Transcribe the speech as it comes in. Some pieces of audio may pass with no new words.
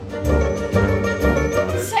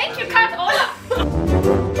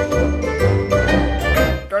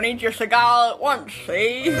ain't just a guy all at once,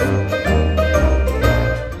 see?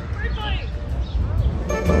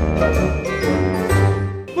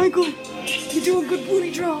 Michael, you're doing good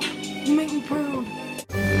booty drop. You make me proud.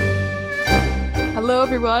 Hello,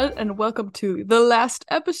 everyone, and welcome to the last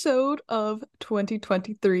episode of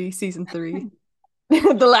 2023, Season 3.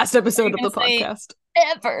 The last episode of the podcast.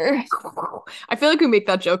 Ever. I feel like we make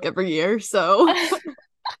that joke every year, so...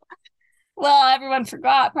 Well, everyone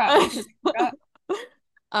forgot, probably.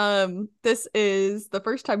 This is the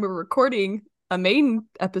first time we're recording a main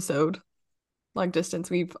episode, long distance.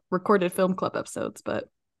 We've recorded film club episodes, but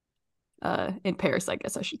in Paris, I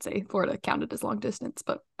guess I should say. Florida counted as long distance,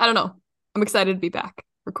 but I don't know. I'm excited to be back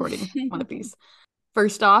recording one of these.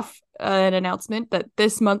 First off, an announcement that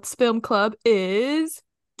this month's film club is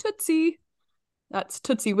Tootsie. That's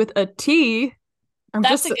Tootsie with a T.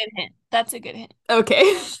 That's a good hint. That's a good hint.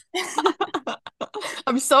 Okay.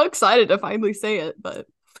 I'm so excited to finally say it, but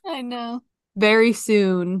I know. Very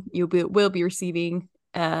soon will be receiving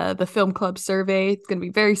the film club survey. It's going to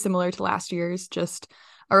be very similar to last year's, just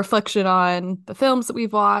a reflection on the films that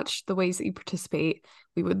we've watched, the ways that you participate.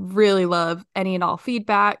 We would really love any and all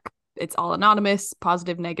feedback. It's all anonymous,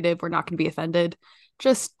 positive, negative. We're not going to be offended.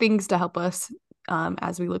 Just things to help us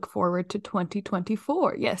as we look forward to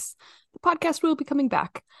 2024. Yes, the podcast will be coming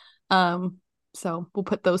back. So we'll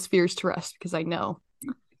put those fears to rest because I know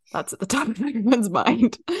that's at the top of everyone's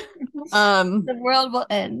mind. The world will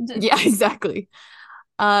end. Yeah, exactly.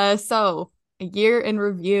 So a year in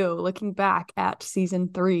review, looking back at season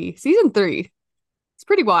 3. Season 3. It's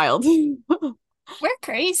pretty wild. We're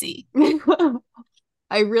crazy.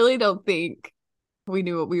 I really don't think we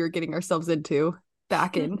knew what we were getting ourselves into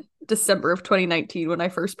back in December of 2019 when I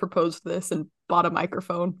first proposed this and bought a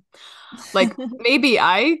microphone. Like, maybe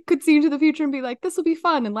I could see into the future and be like, this will be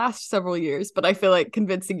fun and last several years. But I feel like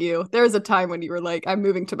convincing you, there was a time when you were like, I'm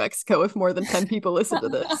moving to Mexico if more than 10 people listen to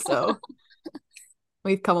this. So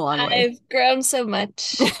we've come a long way. I've grown so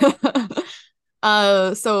much.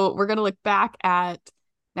 So we're going to look back at,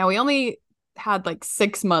 now we only had like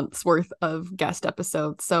 6 months worth of guest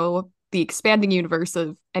episodes. So the expanding universe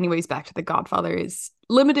of Anyways Back to the Godfather is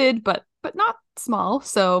limited, but not small.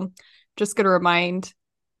 So just going to remind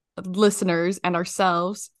listeners and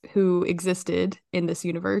ourselves who existed in this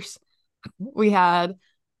universe. We had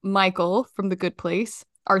Michael from The Good Place,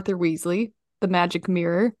 Arthur Weasley, The Magic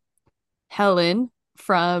Mirror, Helen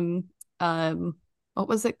from what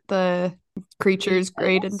was it? The Creatures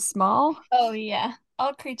Great and Small? Oh yeah.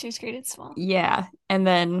 All creatures great and small. Yeah. And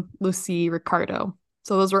then Lucy Ricardo.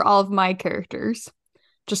 So those were all of my characters.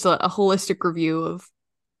 Just a holistic review of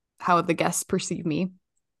how the guests perceive me.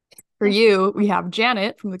 For you, we have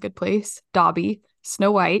Janet from The Good Place, Dobby,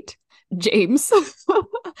 Snow White, James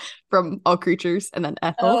from All Creatures, and then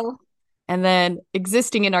Ethel. Oh. And then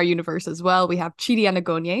existing in our universe as well, we have Chidi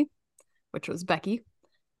Anagonye, which was Becky,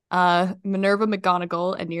 Minerva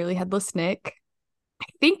McGonagall, and Nearly Headless Nick. I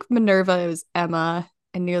think Minerva was Emma,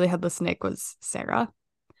 and Nearly Headless Nick was Sarah.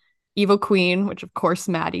 Evil Queen, which of course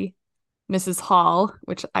Maddie. Mrs. Hall,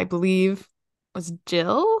 which I believe was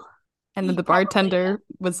Jill. And then the bartender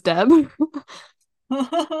was Deb.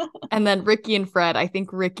 And then Ricky and Fred. I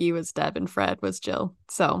think Ricky was Deb and Fred was Jill.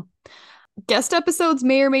 So guest episodes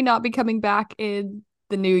may or may not be coming back in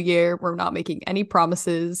the new year. We're not making any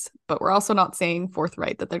promises, but we're also not saying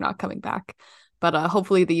forthright that they're not coming back. But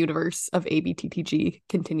hopefully the universe of ABTTG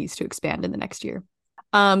continues to expand in the next year.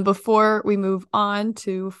 Before we move on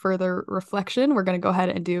to further reflection, we're going to go ahead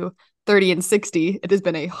and do 30 and 60. It has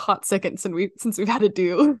been a hot second since we've had to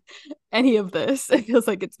do any of this. It feels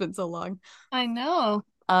like it's been so long. I know.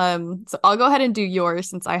 So I'll go ahead and do yours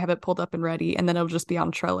since I have it pulled up and ready, and then it'll just be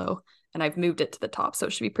on Trello, and I've moved it to the top, so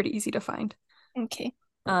it should be pretty easy to find. Okay.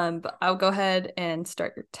 But I'll go ahead and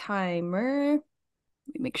start your timer.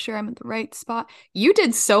 Let me make sure I'm in the right spot. You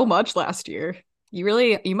did so much last year. You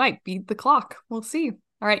might beat the clock. We'll see.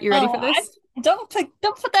 All right, you ready for this? Don't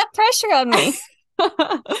put that pressure on me.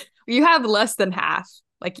 You have less than half.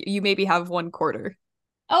 Like you maybe have 1/4.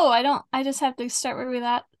 Oh, I don't. I just have to start where we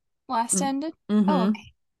last ended. Mm-hmm. Oh,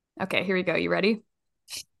 okay. Okay, here we go. You ready?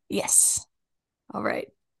 Yes. All right.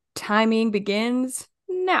 Timing begins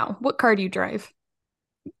now. What car do you drive?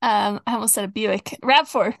 I almost said a Buick.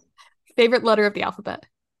 RAV4. Favorite letter of the alphabet?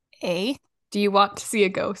 A. Do you want to see a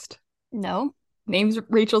ghost? No. Name's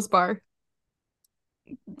Rachel's bar.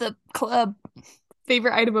 The club.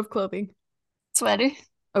 Favorite item of clothing? Sweater.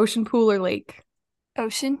 Ocean, pool, or lake?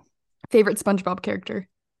 Ocean. Favorite SpongeBob character?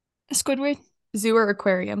 Squidward. Zoo or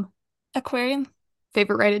aquarium? Aquarium.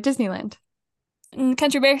 Favorite ride at Disneyland?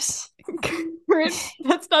 Country Bears.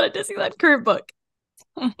 That's not a Disneyland current book.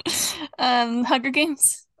 Hunger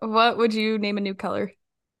Games. What would you name a new color?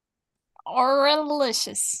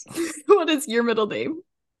 Oralicious. What is your middle name?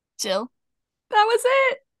 Jill. That was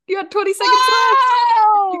it. You had 20 seconds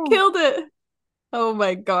left. You killed it. Oh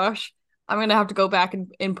my gosh. I'm gonna have to go back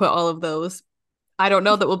and input all of those. I don't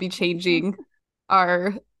know that we'll be changing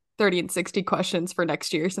our 30 and 60 questions for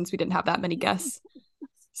next year since we didn't have that many guests.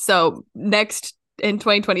 So next in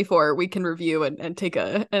 2024, we can review and take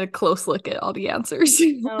a close look at all the answers.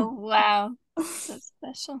 Oh, wow. So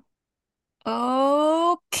special.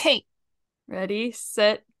 Okay. Ready,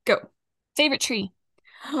 set, go. Favorite tree.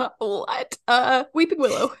 What? Weeping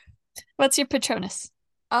Willow. What's your Patronus?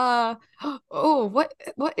 Oh, what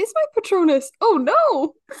is my Patronus? Oh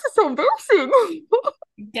no, this is so embarrassing.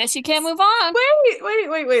 Guess you can't move on.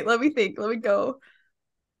 Wait. Let me think. Let me go.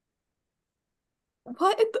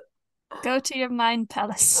 What in the... Go to your mind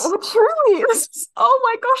palace. Oh, truly. Oh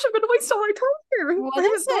my gosh, I'm gonna waste all my time here. What I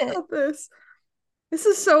haven't is thought it? about this. This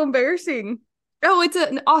is so embarrassing. Oh, it's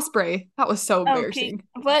an osprey. That was so Okay. embarrassing.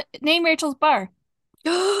 What? Name Rachel's bar.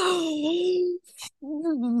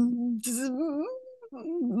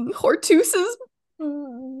 Hortuse's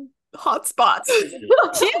hot spots.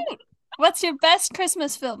 Cute. What's your best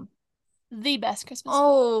Christmas film? The best Christmas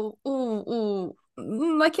film. Oh,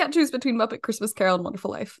 ooh. I can't choose between Muppet Christmas Carol and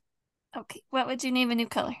Wonderful Life. Okay. What would you name a new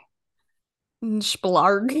color?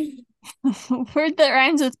 Splarg. Word that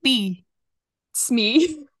rhymes with B.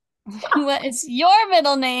 Smee. What is your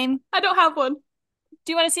middle name? I don't have one.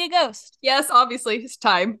 Do you want to see a ghost? Yes, obviously, it's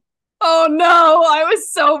time. Oh no, I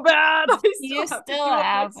was so bad. You have to still do it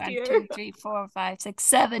have next 1, year. 2, 3, 4, 5, 6,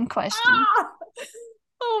 7 questions. Ah!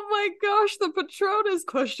 Oh my gosh, the Patronus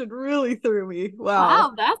question really threw me.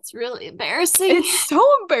 Wow, that's really embarrassing. It's so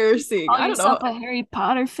embarrassing. Call I don't yourself know. a Harry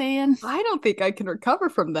Potter fan. I don't think I can recover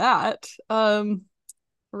from that.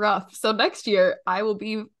 Rough. So next year I will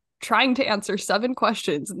be trying to answer 7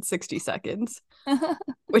 questions in 60 seconds,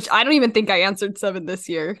 which I don't even think I answered 7 this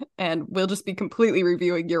year, and we'll just be completely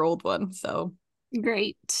reviewing your old one. So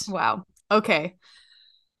Great. wow. Okay.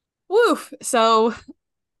 Woof. So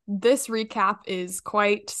this recap is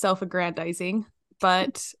quite self-aggrandizing,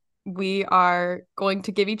 but we are going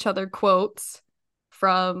to give each other quotes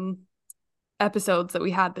from episodes that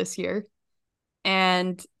we had this year.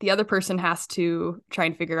 And the other person has to try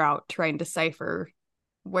and decipher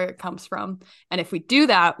where it comes from. And if we do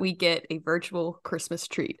that, we get a virtual Christmas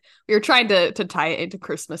treat. We were trying to tie it into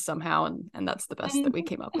Christmas somehow, and that's the best that we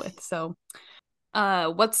came up with. So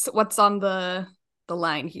what's on the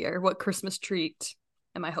line here? What Christmas treat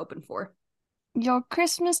am I hoping for? Your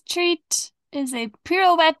Christmas treat is a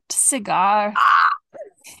pirouette cigar. I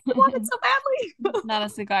want it so badly. Not a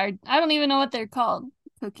cigar. I don't even know what they're called.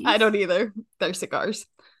 Cookies. I don't either. They're cigars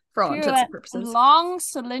for all intents and Pirouette purposes. long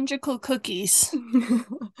cylindrical cookies.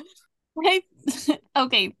 Right?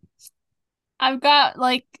 Okay. I've got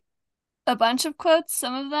like a bunch of quotes.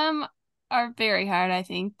 Some of them are very hard, I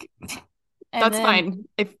think. And That's then fine.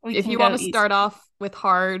 If we you can want go to easy. start off with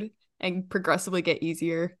hard and progressively get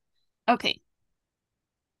easier. Okay.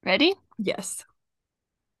 Ready? Yes.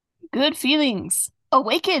 Good feelings.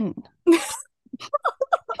 Awaken.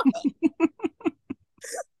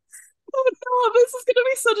 Oh no, this is gonna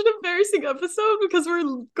be such an embarrassing episode because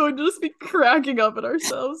we're going to just be cracking up at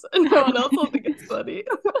ourselves and no one else will think it's funny.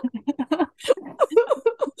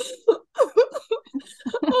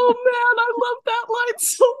 Oh man, I love that line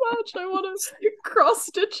so much. I want to cross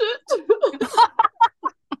stitch it.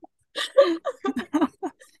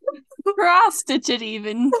 Cross stitch it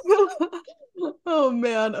even. Oh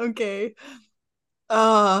man, okay.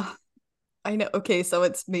 I know. Okay, so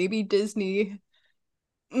it's maybe Disney.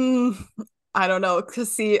 I don't know, because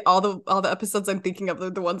see, all the episodes I'm thinking of are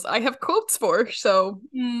the ones I have quotes for. So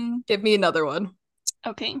give me another one.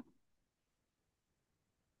 Okay.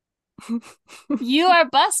 You are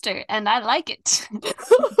Buster, and I like it.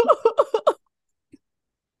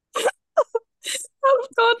 Out of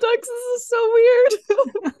context, this is so weird.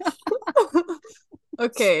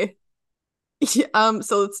 Okay.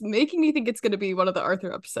 So it's making me think it's gonna be one of the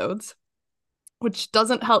Arthur episodes, which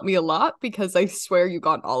doesn't help me a lot because I swear you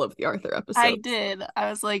got all of the Arthur episodes. I did. I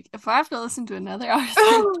was like, if I have to listen to another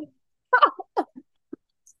Arthur.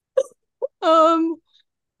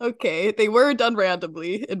 Okay, they were done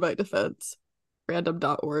randomly in my defense.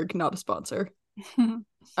 Random.org, not a sponsor.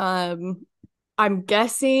 I'm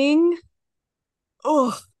guessing.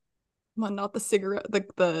 Oh, come on, not the cigarette,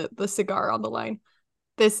 the cigar on the line.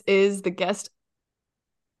 This is the guest.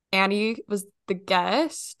 Annie was the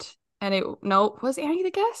guest, and was Annie the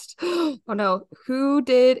guest? Oh no, who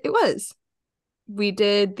did it? Was we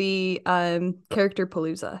did the character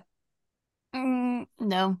Palooza? No.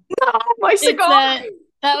 No, my cigar.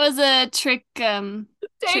 That was a trick. Dang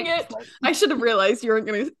trick it! quote. I should have realized you weren't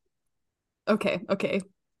gonna. Okay.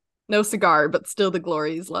 No cigar, but still the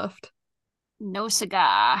glory is left. No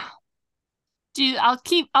cigar. I'll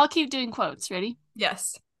keep doing quotes. Ready?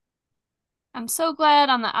 Yes. I'm so glad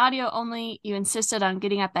on the audio only you insisted on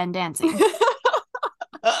getting up and dancing.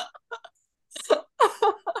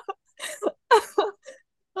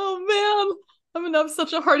 Oh man, I'm gonna have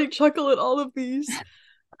such a hearty chuckle at all of these.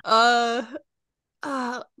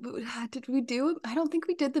 Did we do? I don't think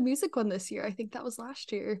we did the music one this year. I think that was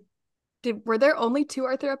last year. Were there only 2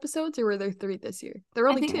 Arthur episodes, or were there 3 this year? There were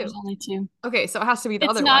I only think 2. there's only 2. Okay, so it has to be the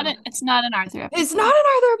It's other not. one. It's not an Arthur episode. It's not an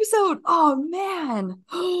Arthur episode. Oh man,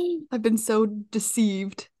 I've been so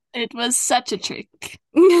deceived. It was such a trick.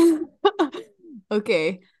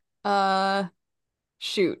 Okay.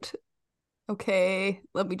 Shoot. Okay,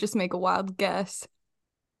 let me just make a wild guess.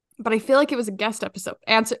 But I feel like it was a guest episode.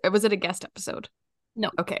 Was it a guest episode?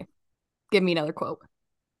 No. Okay. Give me another quote.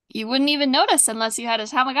 You wouldn't even notice unless you had a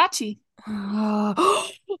Tamagotchi.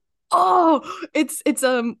 Oh, it's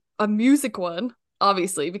a music one,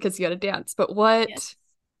 obviously, because you had to dance. But what Yes.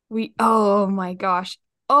 oh my gosh.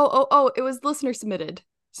 Oh, it was listener submitted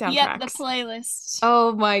soundtracks. Yep, the playlist.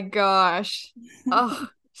 Oh my gosh. Oh,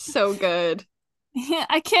 so good. Yeah,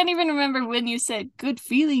 I can't even remember when you said "Good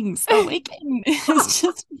Feelings Awaken." It's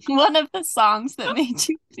just one of the songs that made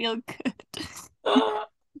you feel good.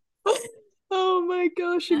 Oh my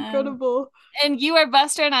gosh, incredible. And "You Are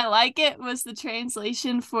Buster and I Like It" was the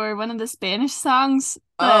translation for one of the Spanish songs.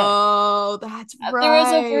 Oh, that's right. There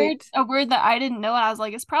was a word that I didn't know, and I was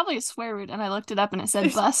like, it's probably a swear word, and I looked it up and it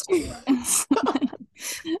said Buster.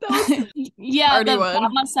 Yeah, the one.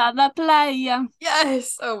 Vamos a la playa.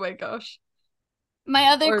 Yes. Oh my gosh.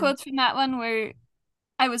 My other quotes from that one were,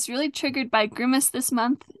 I was really triggered by Grimace this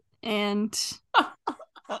month, and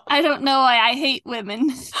I don't know why I hate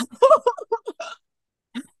women.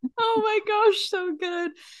 Oh my gosh, so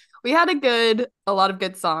good. We had a lot of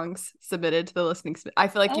good songs submitted to the listening. I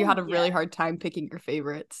feel like you had a really hard time picking your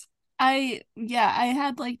favorites. I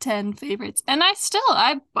had like 10 favorites, and I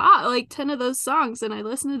bought like 10 of those songs, and I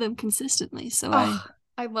listened to them consistently. So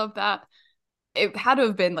I love that. It had to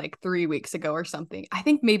have been like 3 weeks ago or something. I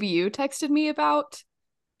think maybe you texted me about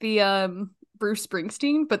the Bruce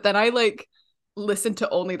Springsteen, but then I like listened to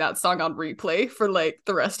only that song on replay for like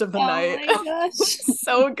the rest of the night. Oh my gosh.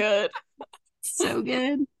 So good. So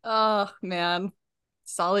good. Oh man.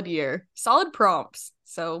 Solid year. Solid prompts.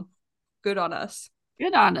 So good on us.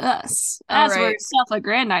 Good on us. All As we're right.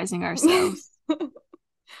 self-aggrandizing ourselves.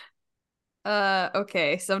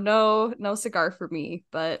 Okay. So no cigar for me,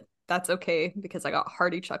 but that's okay because I got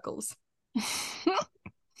hearty chuckles.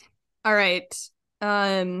 All right.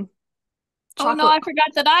 Oh no, I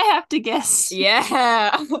forgot that I have to guess.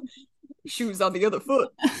 Yeah. Shoes on the other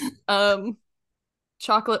foot.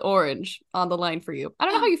 Chocolate orange on the line for you. I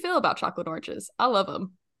don't know how you feel about chocolate oranges. I love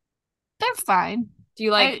them. They're fine. Do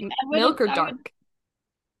you like milk or dark?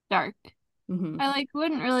 Dark. Mm-hmm. I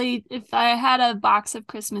wouldn't really, if I had a box of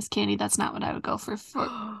Christmas candy, that's not what I would go for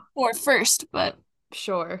first, but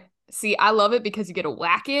sure. See, I love it because you get to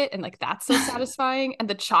whack it and like that's so satisfying, and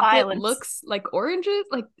the chocolate looks like oranges.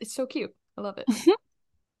 Like it's so cute. I love it.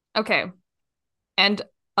 Okay. And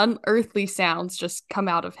unearthly sounds just come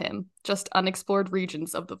out of him. Just unexplored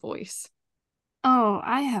regions of the voice. Oh,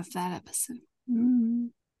 I have that episode.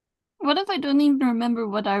 What if I don't even remember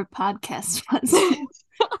what our podcast was?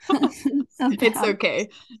 It's okay.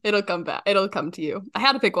 It'll come back. It'll come to you. I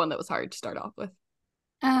had to pick one that was hard to start off with.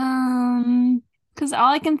 Because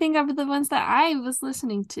all I can think of are the ones that I was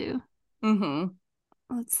listening to. Mm-hmm.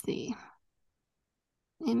 Let's see.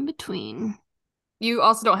 In between. You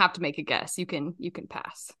also don't have to make a guess. You can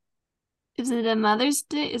pass. Is it a Mother's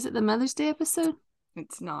Day? Is it the Mother's Day episode?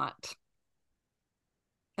 It's not.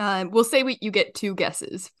 We'll say you get 2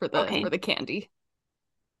 guesses for the candy.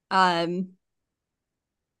 But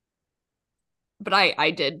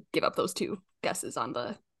I did give up those 2 guesses on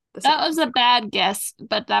the that was a bad guess,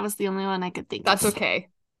 but that was the only one I could think of. That's okay.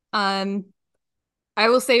 I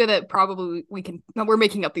will say that probably we're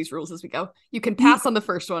making up these rules as we go. You can pass on the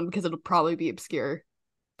first one because it'll probably be obscure,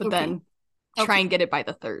 but then try and get it by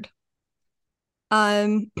the 3rd.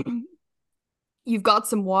 You've got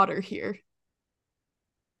some water here.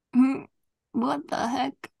 What the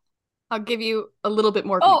heck? I'll give you a little bit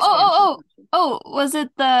more. Was it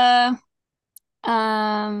the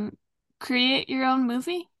create your own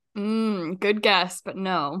movie? Good guess, but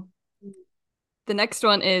no. The next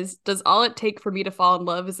one is, does all it take for me to fall in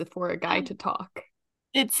love is for a guy to talk?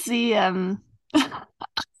 It's the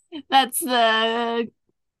that's the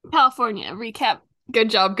California recap Good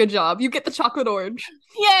job. You get the chocolate orange.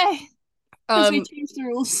 Yay! Because we Um, changed the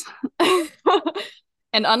rules.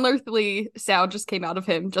 an unearthly sound just came out of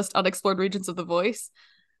him, just unexplored regions of the voice.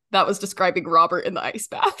 That was describing Robert in the ice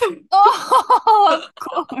bath. Oh, of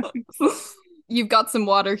course. You've got some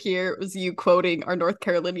water here. It was you quoting our North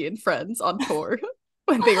Carolinian friends on tour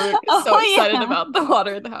when they were so excited about the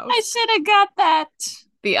water in the house. I should have got that.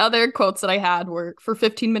 The other quotes that I had were, for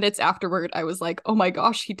 15 minutes afterward, I was like, oh my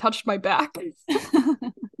gosh, he touched my back. Do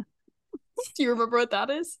you remember what that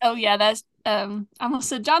is? Oh yeah, that's I almost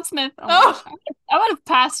said John Smith. Oh, Oh. I would have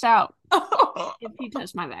passed out if he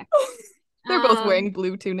touched my back. They're both wearing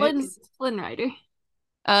blue tunics. Flynn Rider.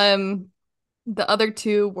 The other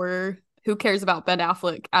two were Who Cares About Ben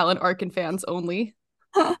Affleck, Alan Arkin fans only.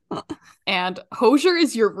 And Hosier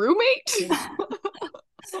is your roommate?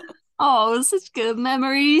 Oh, such good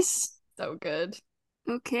memories. So good.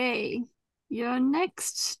 Okay. Your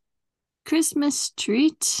next Christmas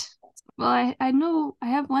treat. Well, I know I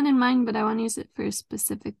have one in mind, but I want to use it for a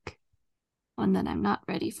specific one that I'm not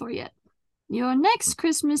ready for yet. Your next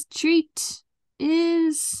Christmas treat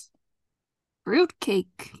is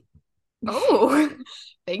fruitcake. Oh,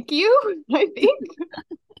 thank you, I think.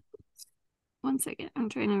 1 second. I'm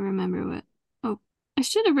trying to remember what. Oh, I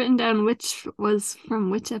should have written down which was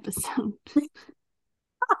from which episode.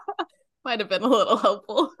 Might have been a little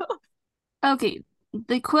helpful. Okay.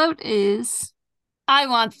 The quote is, I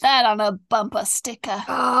want that on a bumper sticker.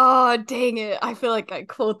 Oh, dang it. I feel like I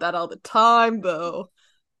quote that all the time, though.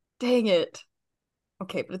 Dang it.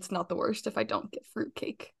 Okay, but it's not the worst if I don't get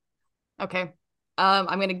fruitcake. Okay. I'm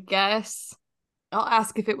gonna guess. I'll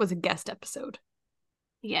ask if it was a guest episode.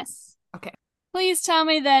 Yes. Okay. Please tell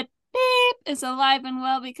me that Beep is alive and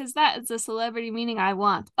well, because that is the celebrity meaning I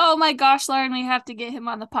want. Oh my gosh, Lauren, we have to get him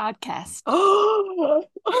on the podcast. Oh,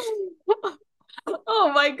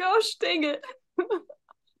 oh my gosh, dang it.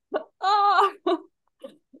 Oh.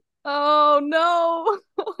 Oh no.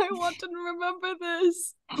 I want to remember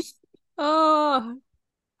this. Oh,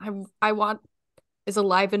 I want is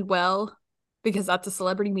alive and well because that's a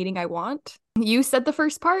celebrity meeting I want. You said the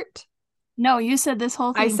first part? No, you said this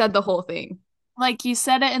whole thing. I said the whole thing. Like you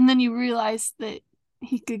said it and then you realized that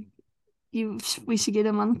we should get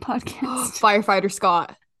him on the podcast. Firefighter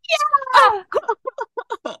Scott. Yeah.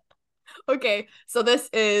 Okay, so this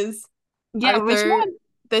is Which one?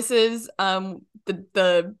 This is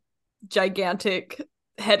the gigantic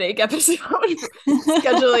headache episode,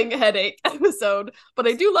 scheduling headache episode, but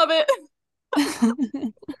I do love it.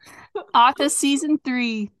 Office season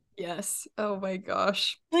 3. Yes. Oh my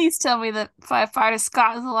gosh. Please tell me that Firefighter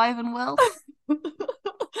Scott is alive and well. I do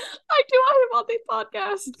want him on the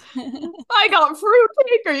podcast. I got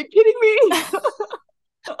fruitcake. Are you kidding me?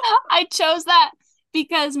 I chose that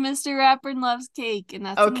because Mr. Rapper loves cake, and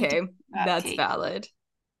that's okay. That's cake. Valid.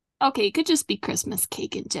 Okay, it could just be Christmas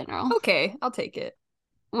cake in general. Okay, I'll take it.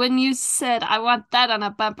 When you said, I want that on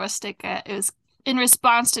a bumper sticker, it was in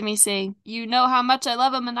response to me saying, you know how much I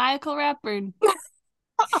love a maniacal rapper. That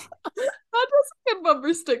was a good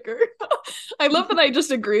bumper sticker. I love that I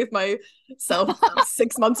just agree with myself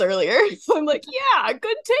 6 months earlier. So I'm like, yeah,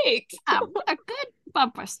 good take. A good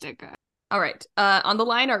bumper sticker. All right. On the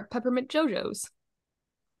line are Peppermint JoJo's.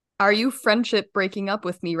 Are you friendship breaking up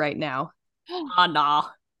with me right now? Ah, nah.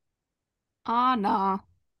 Oh, no. I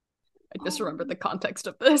just remembered the context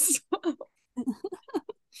of this.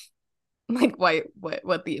 Like,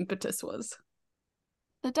 what the impetus was.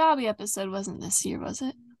 The Dobby episode wasn't this year, was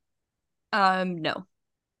it? No.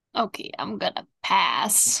 Okay, I'm gonna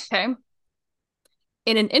pass. Okay.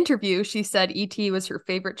 In an interview, she said E.T. was her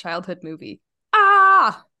favorite childhood movie.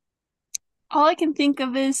 Ah! All I can think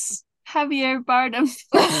of is Javier Bardem.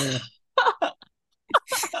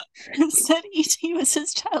 Said E.T. was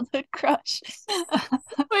his childhood crush.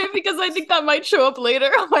 Wait, because I think that might show up later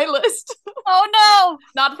on my list. Oh no!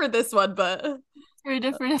 Not for this one, but for a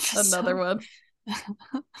different episode. Another one.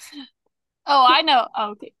 Oh, I know.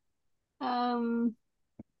 Oh, okay.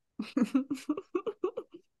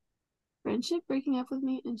 Friendship breaking up with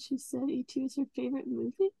me, and she said E.T. was her favorite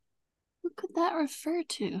movie? What could that refer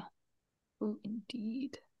to? Oh,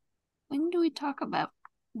 indeed. When do we talk about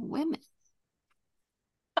women?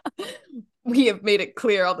 We have made it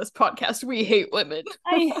clear on this podcast we hate women.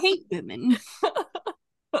 I hate women.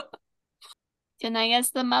 Can I guess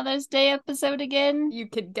the Mother's Day episode again? You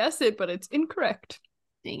could guess it, but it's incorrect.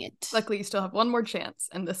 Dang it. Luckily, you still have one more chance,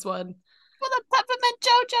 and this one... For the Peppermint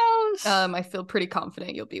JoJo's! I feel pretty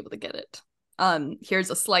confident you'll be able to get it. Here's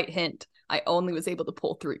a slight hint. I only was able to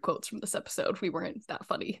pull 3 quotes from this episode. We weren't that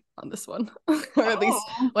funny on this one. Or at least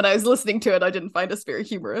when I was listening to it, I didn't find us very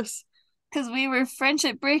humorous. Because we were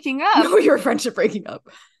friendship breaking up. No, your friendship breaking up.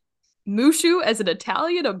 Mushu as an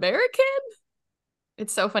Italian American?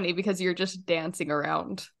 It's so funny because you're just dancing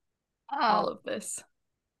around all of this.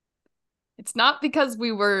 It's not because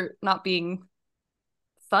we were not being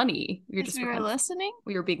funny. We were listening?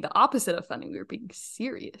 We were being the opposite of funny. We were being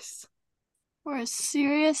serious. For a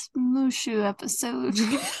serious Mushu episode.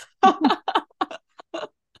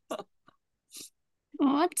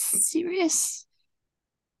 What's serious?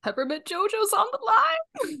 Peppermint JoJo's on the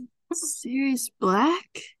line. Sirius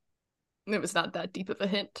Black? It was not that deep of a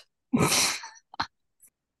hint.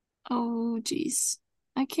 Oh, geez.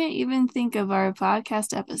 I can't even think of our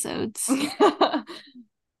podcast episodes.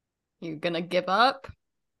 You're gonna give up?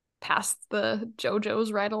 Past the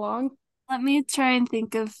JoJo's right along? Let me try and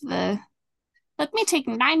think of the... Let me take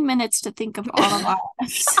 9 minutes to think of all of our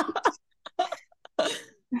episodes.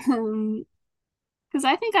 Because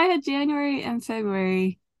I think I had January and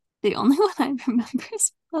February. The only one I remember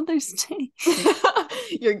is Mother's Day.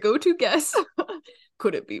 Your go-to guess.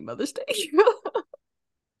 Could it be Mother's Day?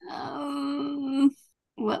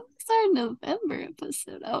 What was our November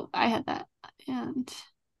episode? Oh, I had that. And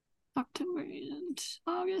October and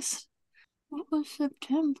August. What was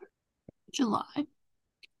September? July.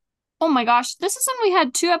 Oh my gosh, this is when we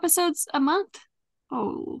had 2 episodes a month.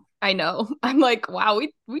 Oh. I know. I'm like, wow,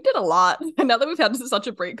 we did a lot. And now that we've had such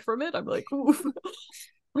a break from it, I'm like, ooh.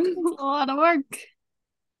 It's a lot of work.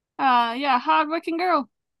 Yeah, hardworking girl.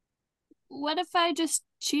 What if I just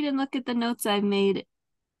cheat and look at the notes I've made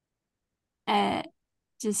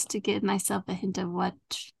just to give myself a hint of what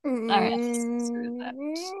our episodes are about?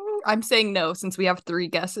 I'm saying no, since we have 3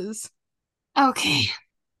 guesses. Okay.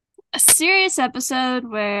 A serious episode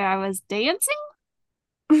where I was dancing?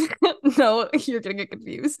 No, you're gonna get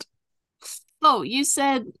confused. Oh, you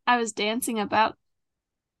said I was dancing about...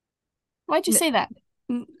 Why'd you say that?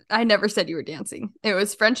 I never said you were dancing. It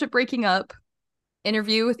was friendship breaking up,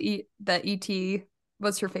 interview with that E.T.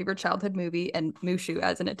 was her favorite childhood movie, and Mushu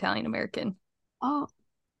as an Italian American. Oh,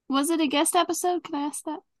 was it a guest episode? Can I ask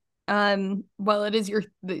that? Well, it is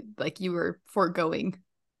you were foregoing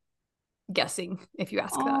guessing if you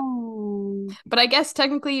ask that. But I guess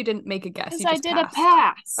technically you didn't make a guess. Because I did passed. A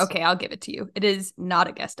pass. Okay, I'll give it to you. It is not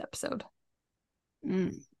a guest episode.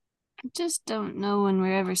 I just don't know when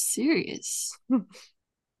we're ever serious.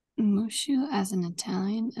 Mushu as an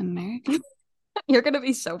Italian American? You're gonna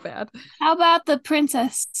be so bad. How about the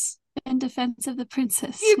princess? In Defense of the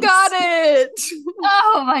Princess. You got it!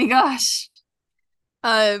 Oh my gosh.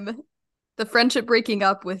 The friendship breaking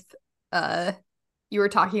up with you were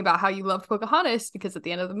talking about how you loved Pocahontas because at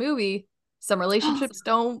the end of the movie some relationships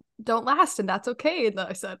don't last, and that's okay. And then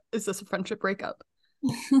I said, is this a friendship breakup?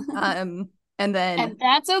 And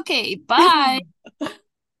that's okay. Bye.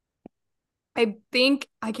 I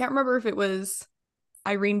can't remember if it was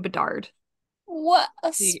Irene Bedard. What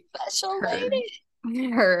a special lady.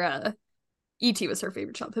 Her E.T. was her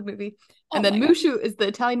favorite childhood movie. And then Mushu is the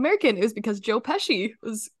Italian American. It was because Joe Pesci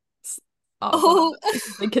was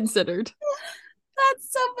considered.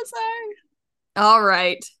 That's so bizarre. All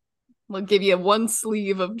right. We'll give you 1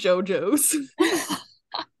 sleeve of JoJo's.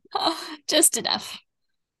 Just enough.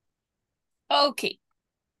 Okay.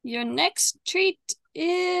 Your next treat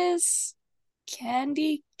is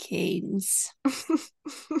candy canes.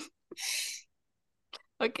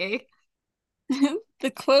 Okay.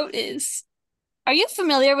 The quote is, "Are you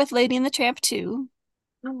familiar with Lady and the Tramp 2?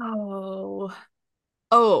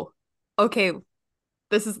 Oh. Okay.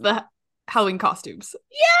 This is the Halloween costumes.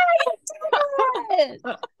 Yeah,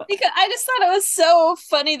 because I just thought it was so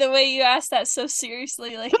funny the way you asked that so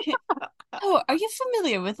seriously. Like, oh, are you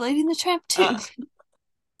familiar with Lady and the Tramp 2?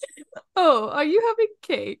 Oh, are you having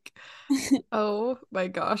cake? Oh my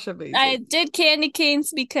gosh, amazing. I did candy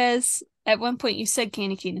canes because at one point you said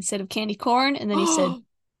candy cane instead of candy corn, and then you said,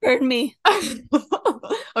 burn me.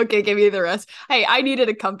 Okay, give me the rest. Hey, I needed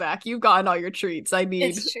a comeback. You've gotten all your treats.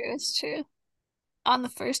 It's true. On the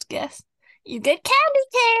first guess, you get candy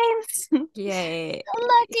canes. Yay.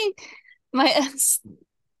 Lucky.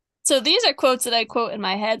 So these are quotes that I quote in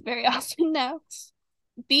my head very often now.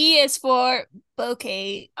 B is for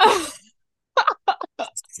bouquet.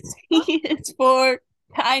 C is for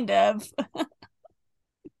kind of.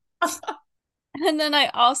 And then I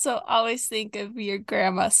also always think of your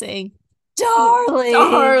grandma saying, darling.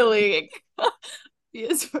 Darling. B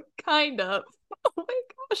is for kind of. Oh my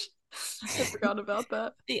gosh. I forgot about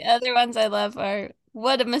that. The other ones I love are,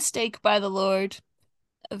 what a mistake by the Lord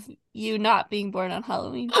of you not being born on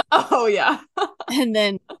Halloween. Oh, yeah. And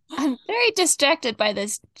then, I'm very distracted by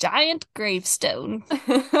this giant gravestone.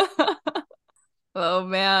 Oh,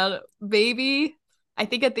 man. Baby. I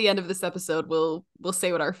think at the end of this episode we'll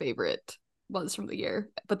say what our favorite was from the year,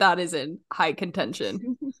 but that is in high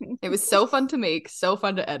contention. It was so fun to make, so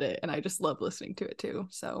fun to edit, and I just love listening to it too.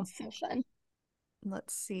 So fun.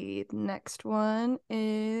 Let's see. The next one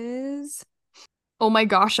is, oh my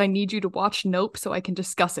gosh, I need you to watch Nope so I can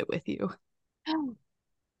discuss it with you.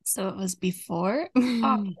 So it was before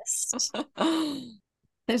August.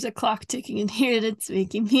 There's a clock ticking in here that's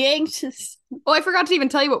making me anxious. Oh, I forgot to even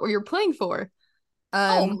tell you what you're playing for.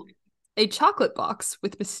 A chocolate box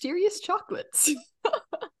with mysterious chocolates.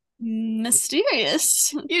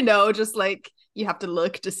 Mysterious. You know, just like you have to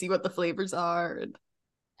look to see what the flavors are. And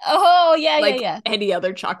oh, yeah, like yeah. any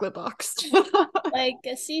other chocolate box. Like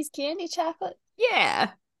a See's candy chocolate?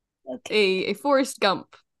 Yeah. Okay. A Forrest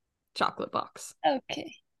Gump chocolate box.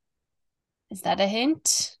 Okay. Is that a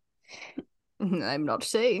hint? I'm not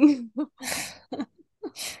saying.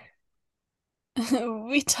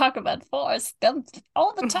 We talk about Forrest Gump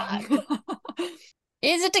all the time.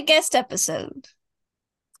 Is it a guest episode?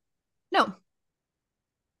 No.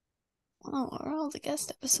 Oh, are all the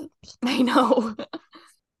guest episodes? I know.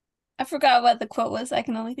 I forgot what the quote was. I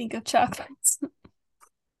can only think of chocolates.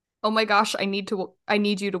 Oh my gosh, I need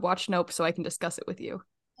you to watch Nope so I can discuss it with you.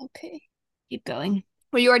 Okay. Keep going.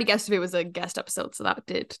 Well, you already guessed if it was a guest episode, so that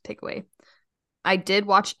did take away. I did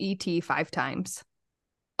watch E.T. 5 times.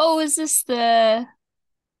 Oh, is this the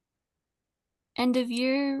end of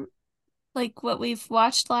year, like what we've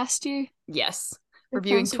watched last year? Yes. The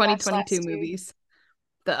Reviewing films we watched 2022 last year. movies.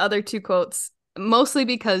 The other two quotes, mostly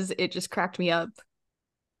because it just cracked me up.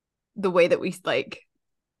 The way that we like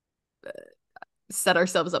set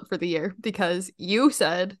ourselves up for the year, because you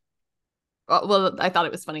said, well, I thought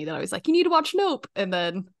it was funny that I was like, you need to watch Nope, and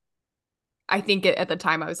then I think at the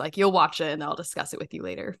time I was like, you'll watch it and I'll discuss it with you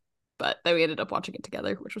later. But then we ended up watching it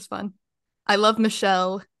together, which was fun. I love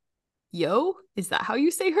Michelle Yeoh. Is that how you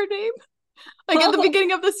say her name? Like at the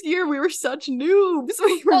beginning of this year, we were such noobs.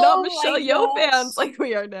 We were not Michelle Yeoh fans like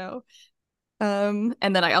we are now. And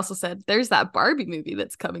then I also said, there's that Barbie movie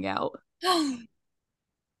that's coming out.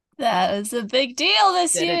 That was a big deal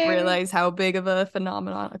this year. Didn't realize how big of a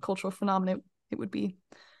phenomenon, a cultural phenomenon it would be.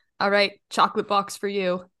 All right, chocolate box for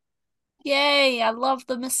you. Yay, I love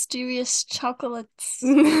the mysterious chocolates.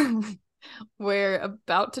 We're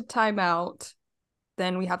about to time out.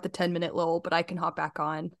 Then we have the 10-minute lull, but I can hop back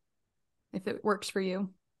on if it works for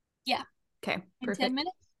you. Yeah. Okay, In perfect. 10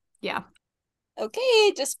 minutes? Yeah.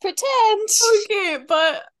 Okay, just pretend. Okay,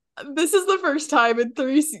 but this is the first time in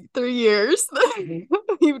three years that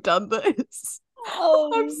you've done this.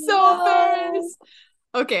 Oh, I'm so embarrassed.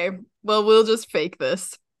 Okay, well, we'll just fake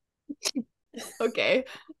this. Okay.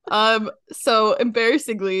 So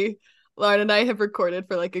embarrassingly, Lauren and I have recorded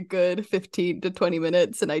for like a good 15 to 20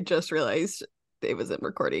 minutes, and I just realized it wasn't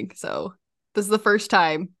recording. So this is the first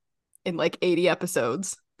time in like 80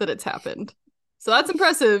 episodes that it's happened. So that's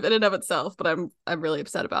impressive in and of itself, but I'm really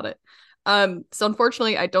upset about it. So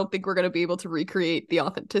unfortunately, I don't think we're going to be able to recreate the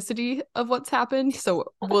authenticity of what's happened.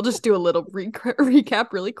 So we'll just do a little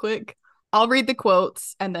recap really quick. I'll read the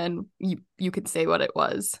quotes and then you can say what it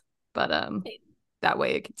was. But that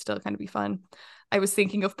way it can still kind of be fun. I was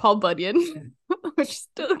thinking of Paul Bunyan, which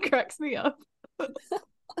still cracks me up.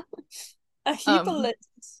 A heap of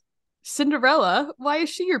lists. Cinderella, why is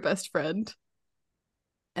she your best friend?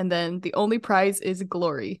 And then the only prize is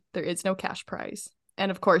glory. There is no cash prize. And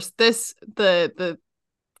of course, the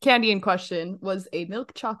candy in question was a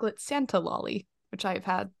milk chocolate Santa lolly, which I have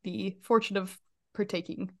had the fortune of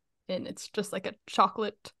partaking in. It's just like a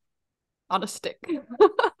chocolate on a stick.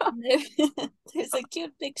 There's a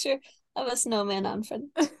cute picture of a snowman on front.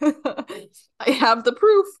 I have the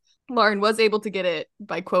proof. Lauren was able to get it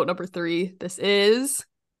by quote number 3. This is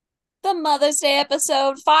the Mother's Day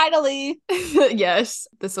episode, finally. Yes,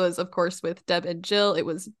 this was of course with Deb and Jill. It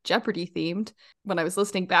was Jeopardy themed. When I was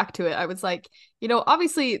listening back to it, I was like,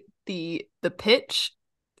 obviously the pitch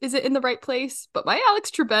isn't in the right place, but my Alex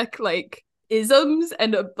Trebek like isms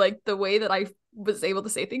and like the way that I was able to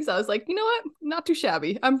say things, I was like, you know what, not too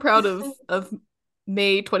shabby. I'm proud of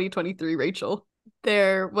May 2023 Rachel.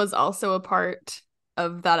 There was also a part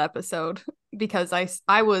of that episode because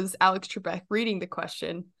I was Alex Trebek reading the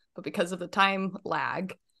question, but because of the time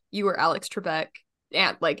lag, you were Alex Trebek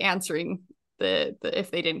and like answering the if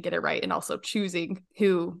they didn't get it right, and also choosing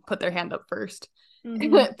who put their hand up first.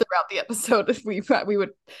 Mm-hmm. Throughout the episode,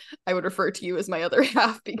 I would refer to you as my other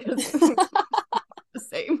half because the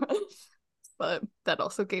same. But that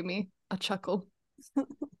also gave me a chuckle.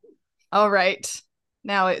 All right,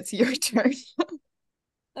 now it's your turn.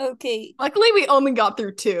 Okay. Luckily, we only got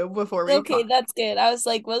through 2 before we. Okay, that's good. I was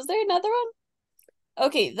like, was there another one?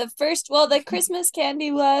 Okay, the Christmas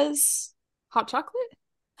candy was Hot chocolate?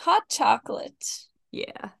 hot chocolate.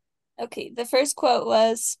 Yeah. Okay, the first quote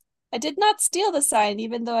was, I did not steal the sign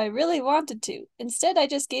even though I really wanted to. Instead, I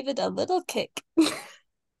just gave it a little kick.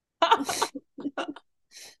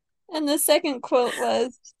 And the second quote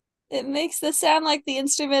was, it makes the sound like the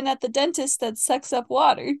instrument at the dentist that sucks up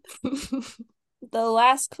water. The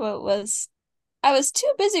last quote was, I was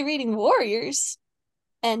too busy reading Warriors.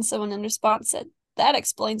 And someone in response said, that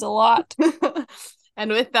explains a lot. And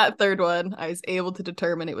with that third one, I was able to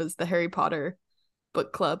determine it was the Harry Potter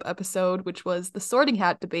book club episode, which was the Sorting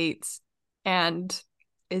Hat debates, and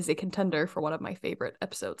is a contender for one of my favorite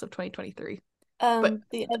episodes of 2023. But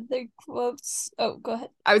the other quotes. Oh, go ahead.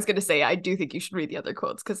 I was gonna say I do think you should read the other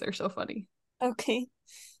quotes because they're so funny. Okay.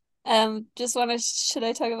 Should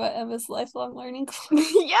I talk about Emma's lifelong learning quote?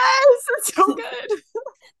 Yes, it's so good.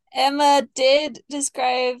 Emma did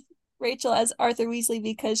describe Rachel as Arthur Weasley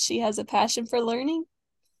because she has a passion for learning,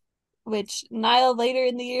 which Niall later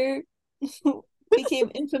in the year became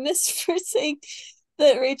infamous for saying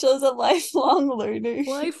that Rachel is a lifelong learner.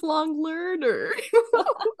 Lifelong learner. I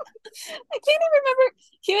can't even remember.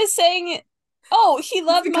 He was saying, oh, he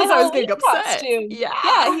loved my Halloween costume.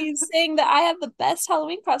 Yeah, he's saying that I have the best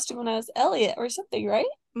Halloween costume when I was Elliot or something, right?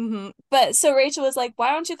 Mm-hmm. But so Rachel was like,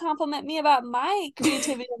 why don't you compliment me about my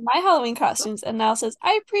creativity and my Halloween costumes? And Niall says,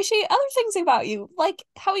 I appreciate other things about you, like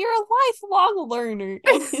how you're a lifelong learner.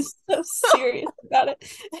 And he's so serious about it.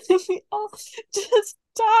 And we all just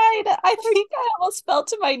died. I think I almost fell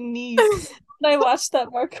to my knees when I watched that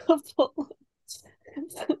Marco Polo.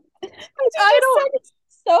 I don't it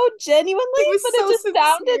so genuinely, but it just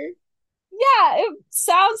sounded. Yeah, it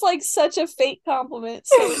sounds like such a fake compliment.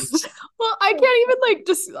 So well, I can't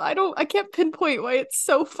even I can't pinpoint why it's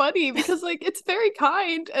so funny because like it's very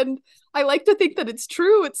kind and I like to think that it's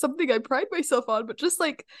true. It's something I pride myself on, but just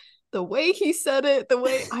like the way he said it, the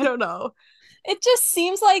way I don't know. It just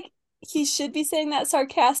seems like he should be saying that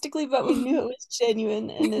sarcastically, but we knew it was genuine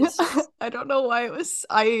and it's just... I don't know why it was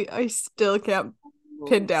I still can't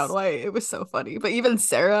pin down why it was so funny. But even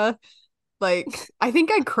Sarah, like I think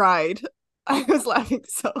I cried. I was laughing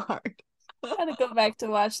so hard. I gotta go back to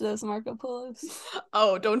watch those Marco Polos.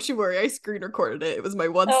 Oh, don't you worry. I screen recorded it. It was my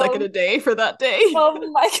 1 second a day for that day. Oh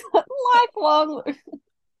my God. Lifelong.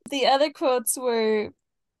 The other quotes were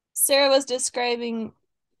Sarah was describing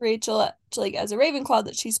Rachel like as a Ravenclaw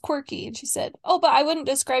that she's quirky. And she said, oh, but I wouldn't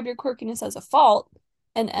describe your quirkiness as a fault.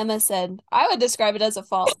 And Emma said, I would describe it as a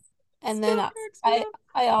fault. And then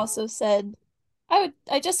I also said,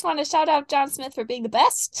 I just want to shout out John Smith for being the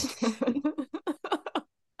best.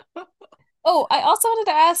 Oh, I also wanted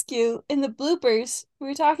to ask you, in the bloopers, we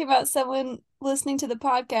were talking about someone listening to the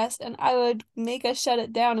podcast, and I would make us shut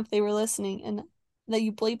it down if they were listening, and that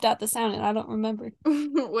you bleeped out the sound, and I don't remember.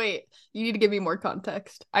 Wait, you need to give me more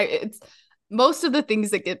context. It's most of the things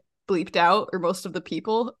that get bleeped out, or most of the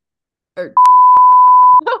people, are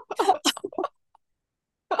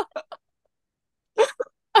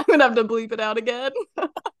I'm gonna have to bleep it out again.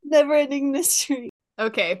 Never-ending mystery.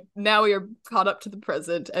 Okay, now we are caught up to the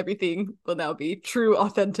present. Everything will now be true,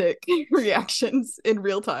 authentic reactions in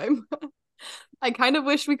real time. I kind of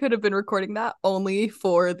wish we could have been recording that only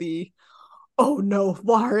for the, oh no,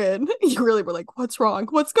 Lauren. You really were like, what's wrong?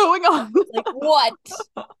 What's going on? Like, what?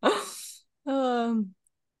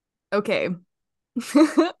 Okay.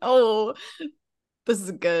 Oh, this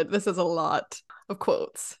is good. This is a lot of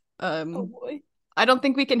quotes. Oh boy. I don't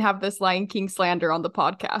think we can have this Lion King slander on the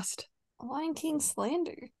podcast. Lion King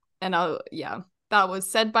slander. And that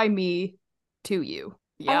was said by me to you.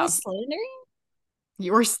 Yeah. I was slandering?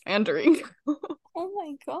 You were slandering. Oh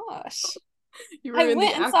my gosh. You were I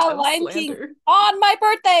went and saw Lion King on my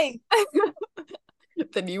birthday.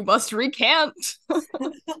 Then you must recant.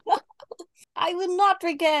 I will not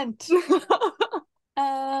recant.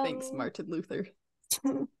 Thanks, Martin Luther.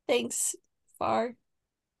 Thanks, Far.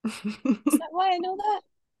 Is that why I know that?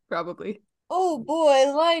 Probably. Oh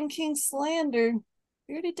boy, Lion King slander.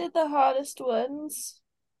 We already did the hottest ones.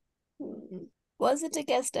 Was it a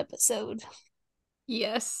guest episode?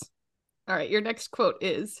 Yes. All right, your next quote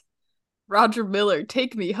is, Roger Miller,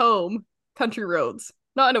 take me home. Country roads.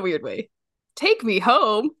 Not in a weird way. Take me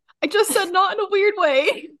home? I just said not in a weird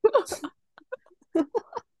way.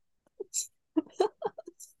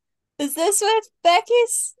 Is this with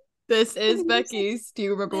Becky's? This is Becky's. Do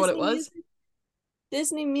you remember what it was?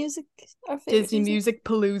 Disney music. Our favorite Disney music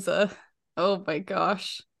Palooza. Oh my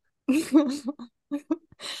gosh.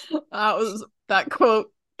 That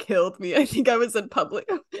quote killed me. I think I was in public.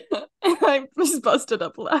 I just busted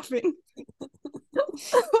up laughing.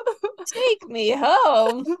 Take me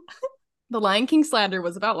home. The Lion King slander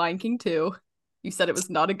was about Lion King 2. You said it was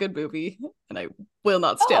not a good movie, and I will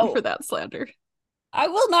not stand for that slander. I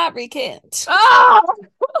will not recant. Ah!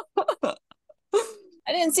 I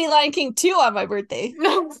didn't see Lion King 2 on my birthday.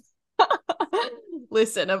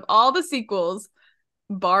 Listen, of all the sequels,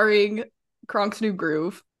 barring Kronk's New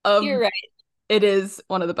Groove, You're right. It is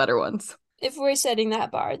one of the better ones. If we're setting that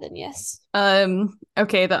bar, then yes.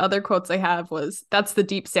 Okay, the other quotes I have was, that's the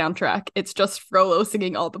deep soundtrack. It's just Frollo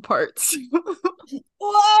singing all the parts.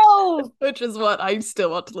 Whoa! Which is what I still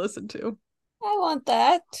want to listen to. I want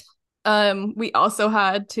that. We also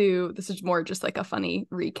had to, this is more just like a funny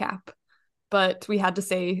recap, but we had to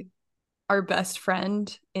say our best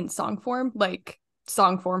friend in song form, like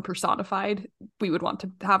song form personified, we would want to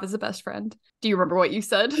have as a best friend. Do you remember what you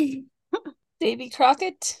said? Davy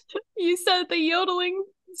Crockett. You said the yodeling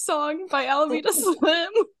song by Alameda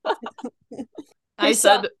Slim. I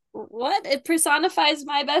said, what? It personifies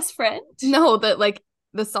my best friend? No, that like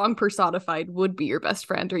the song personified would be your best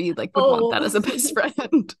friend, or you like would want that as a best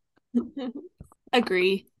friend.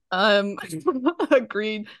 Agree.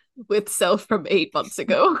 Agreed with self from 8 months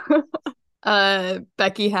ago.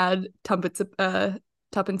 Becky had Tuppence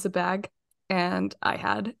a Bag, and I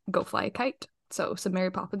had Go Fly a Kite. So some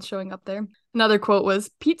Mary Poppins showing up there. Another quote was,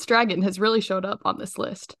 Pete's Dragon has really showed up on this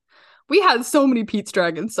list. We had so many Pete's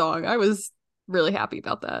Dragon song. I was really happy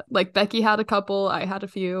about that. Like Becky had a couple, I had a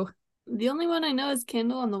few. The only one I know is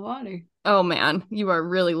Candle on the Water. Oh man, you are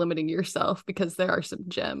really limiting yourself because there are some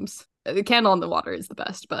gems. The Candle on the Water is the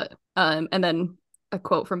best, but and then a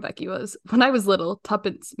quote from Becky was, when I was little,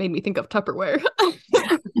 Tuppence made me think of Tupperware.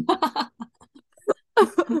 I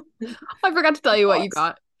forgot to tell you what you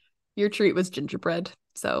got. Your treat was gingerbread.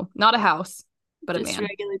 So not a house, but just a man.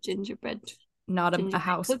 Regular gingerbread. Not a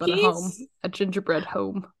house, cookies. But a home. A gingerbread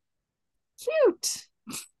home. Cute.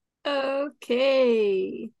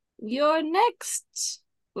 Okay. Your next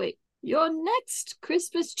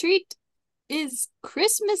Christmas treat is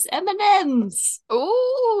Christmas M&Ms.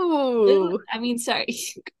 Ooh. Sorry.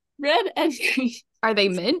 Red and green. Are they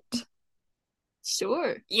mint?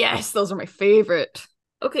 Sure. Yes, those are my favorite.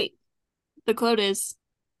 Okay. The quote is,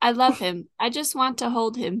 I love him. I just want to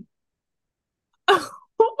hold him.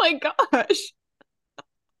 Oh my gosh.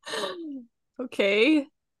 Okay.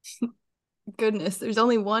 Goodness, there's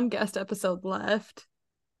only one guest episode left.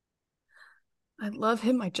 I love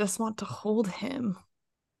him. I just want to hold him.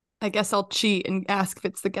 I guess I'll cheat and ask if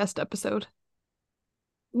it's the guest episode.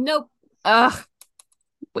 Nope. Ugh.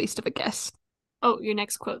 Waste of a guess. Oh, your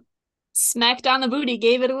next quote. Smacked on the booty,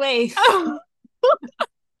 gave it away. I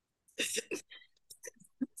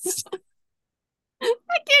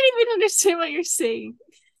can't even understand what you're saying.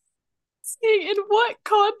 Saying in what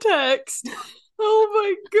context? Oh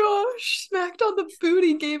my gosh. Smacked on the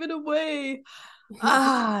booty, gave it away.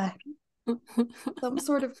 Some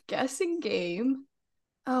sort of guessing game.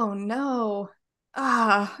 Oh no.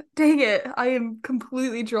 Dang it. I am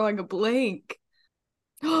completely drawing a blank.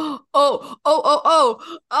 It's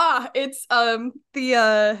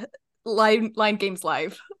the Line Games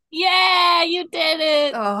Live. Yeah, you did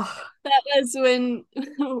it. Oh. That was when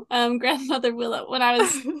Grandmother Willow, when I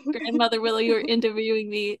was Grandmother Willow, you were interviewing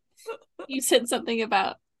me. You said something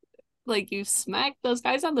about like you smacked those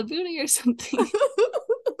guys on the booty or something.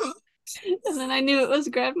 And then I knew it was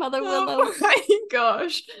Grandmother Willow. Oh my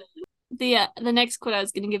gosh. The next quote I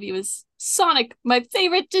was gonna give you is Sonic, my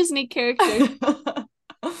favorite Disney character.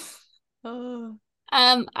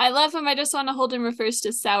 I love him. I just want to hold him refers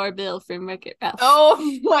to Sour Bill from Wreck-It Ralph.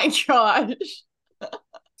 Oh my gosh.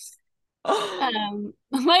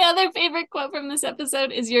 My other favorite quote from this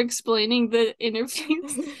episode is you're explaining the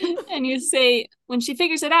interviews and you say, when she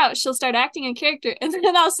figures it out, she'll start acting in character, and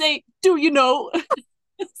then I'll say, do you know?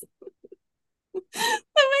 The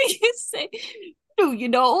way you say, do you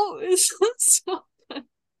know? It's so funny.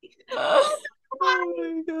 Oh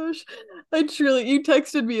my gosh. You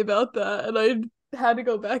texted me about that and I had to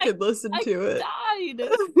go back and listen to it. Died.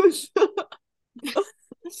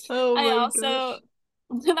 Oh my gosh.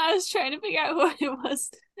 When I was trying to figure out what it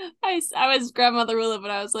was, I was Grandmother Willow,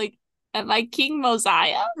 but I was like, am I King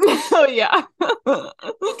Mosiah? Oh yeah.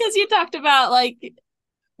 Because you talked about like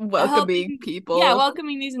welcoming people. Yeah,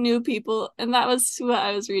 welcoming these new people. And that was what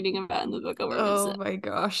I was reading about in the Book of Mormon. Oh my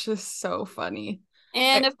gosh, this is so funny.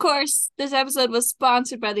 And of course, this episode was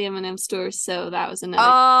sponsored by the M&M store, so that was another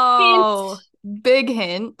hint. Big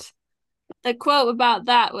hint. The quote about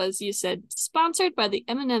that was, you said, sponsored by the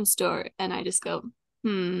M&M store, and I just go,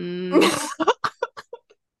 Oh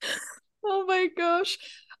my gosh.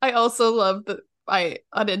 I also love that I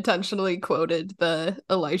unintentionally quoted the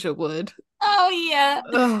Elijah Wood. Oh yeah.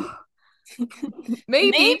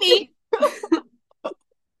 Maybe.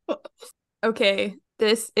 Okay,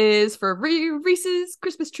 this is for Reese's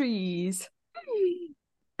Christmas trees.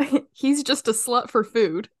 He's just a slut for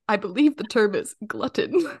food. I believe the term is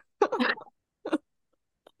glutton.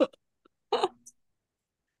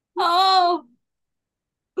 Oh,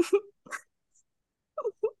 are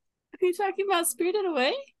you talking about Spirited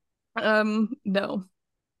Away? No.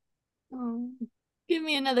 Oh, give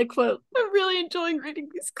me another quote. I'm really enjoying reading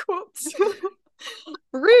these quotes.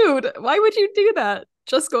 Rude. Why would you do that?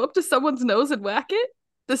 Just go up to someone's nose and whack it?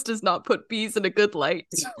 This does not put bees in a good light.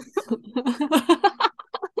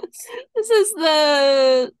 This is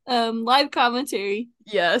the live commentary.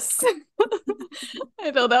 Yes.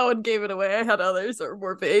 I know that one gave it away. I had others that were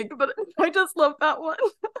more vague, but I just love that one.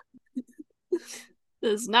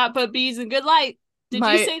 Does not put bees in good light. Did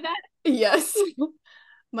you say that? Yes.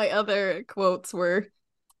 My other quotes were,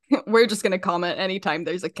 we're just going to comment anytime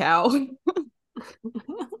there's a cow.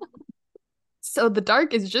 So the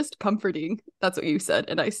dark is just comforting. That's what you said.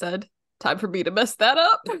 And I said, time for me to mess that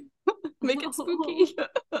up. Make it spooky.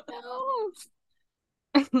 No.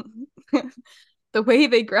 The way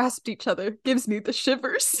they grasped each other gives me the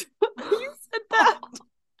shivers. You said that.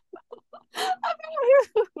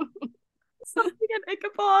 Something in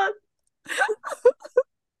Ichabod.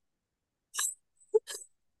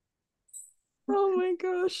 Oh my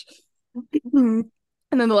gosh. And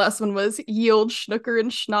then the last one was yield Schnooker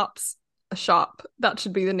and Schnapps a shop. That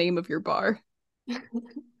should be the name of your bar.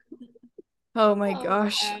 Oh my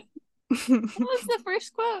gosh. What was the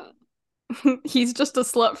first quote? He's just a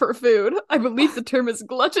slut for food. I believe the term is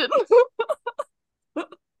glutton.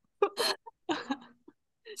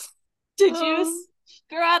 Did you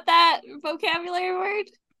throw out that vocabulary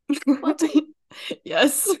word?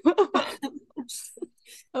 Yes.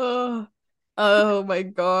 Oh my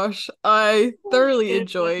gosh. I thoroughly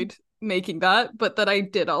enjoyed making that, but then I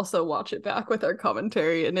did also watch it back with our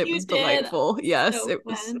commentary and it was delightful. Yes, so it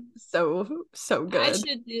was so good. I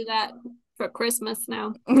should do that for Christmas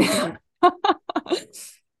now.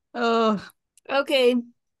 Oh. Okay.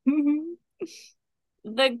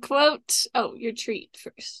 The quote, your treat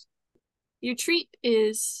first. Your treat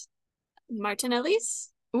is Martinelli's.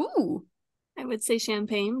 Ooh. I would say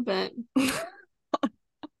champagne, but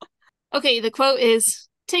okay, the quote is,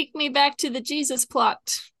 "Take me back to the Jesus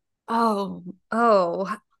plot." Oh.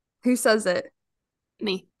 Who says it?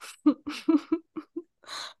 Me.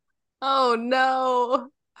 Oh no.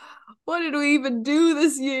 What did we even do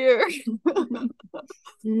this year?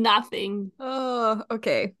 Nothing. Oh,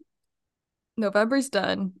 okay. November's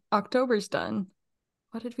done. October's done.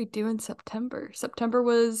 What did we do in September? September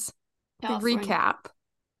was the recap.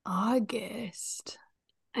 August.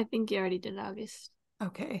 I think you already did August.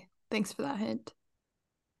 Okay. Thanks for that hint.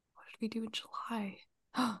 What did we do in July?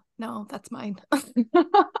 No, that's mine.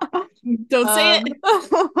 Don't say it.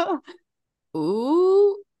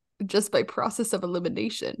 Ooh, just by process of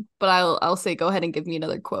elimination. But I'll say go ahead and give me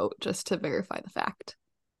another quote just to verify the fact.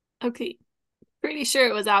 Okay. Pretty sure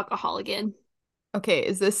it was alcohol again. Okay,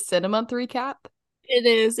 is this Cinemonth recap? It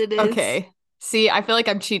is. Okay. See, I feel like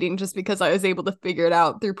I'm cheating just because I was able to figure it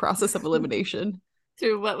out through process of elimination.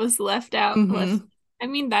 Through what was left out. Mm-hmm. I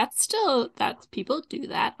mean, that's people do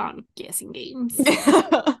that on guessing games.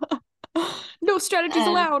 No strategies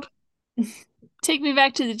allowed. Take me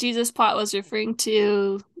back to the Jesus plot was referring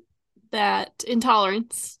to that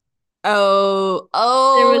intolerance. Oh,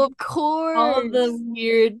 of course. All the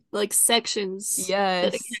weird sections.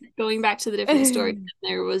 Yes. That kept going back to the different stories. And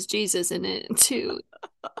there was Jesus in it too.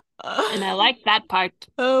 And I like that part.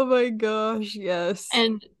 Oh my gosh, yes.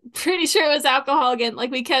 And pretty sure it was alcohol again.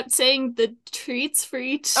 We kept saying the treats for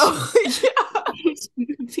each. Oh yeah. Each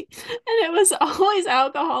movie. And it was always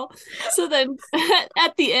alcohol. So then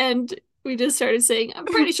at the end, we just started saying, I'm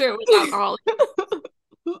pretty sure it was alcohol.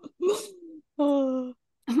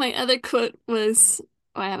 My other quote was,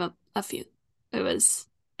 I have a few. It was,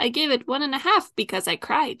 I gave it 1.5 because I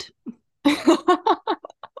cried.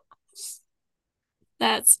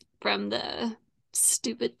 That's from the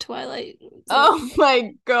stupid Twilight. Oh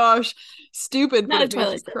my gosh. Stupid, not but a it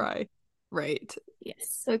Twilight makes you cry. Right.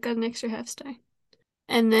 Yes, so it got an extra half star.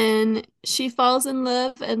 And then she falls in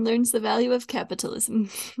love and learns the value of capitalism.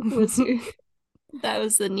 That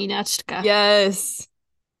was the Ninachka. Yes.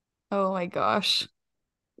 Oh my gosh.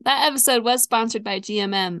 That episode was sponsored by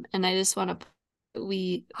GMM, and I just want to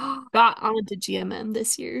we got onto GMM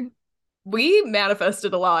this year. We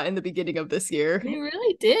manifested a lot in the beginning of this year. We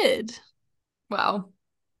really did. Wow.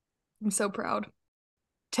 I'm so proud.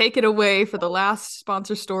 Take it away for the last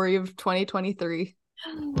sponsor story of 2023.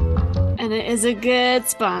 And it is a good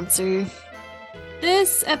sponsor.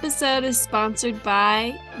 This episode is sponsored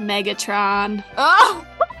by Megatron. Oh!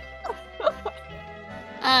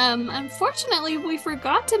 Unfortunately, we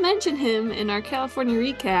forgot to mention him in our California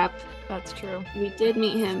recap. That's true. We did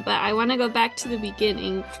meet him, but I want to go back to the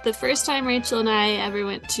beginning. The first time Rachel and I ever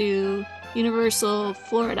went to Universal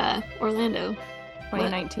Florida, Orlando.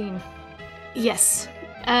 2019. Yes.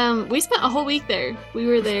 We spent a whole week there. We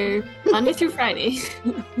were there Monday through Friday.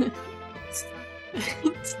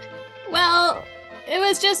 Well, it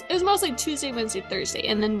was mostly Tuesday, Wednesday, Thursday,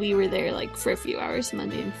 and then we were there like for a few hours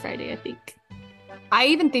Monday and Friday, I think. I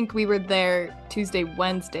even think we were there Tuesday,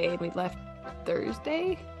 Wednesday, and we left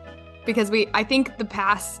Thursday. Because I think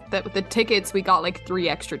the tickets, we got like 3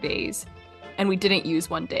 extra days, and we didn't use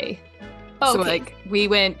one day. Okay. So like we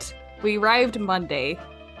arrived Monday,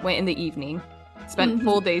 went in the evening, spent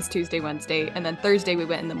full days Tuesday, Wednesday, and then Thursday we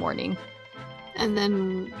went in the morning. And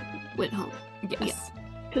then went home. Yes.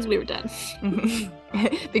 Because we were done.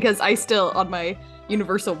 Because I still, on my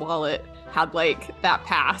Universal wallet, had like that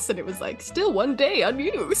pass, and it was like, still 1 day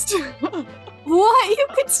unused. What? You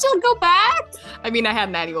could still go back? I mean, I had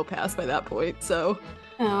an annual pass by that point, so.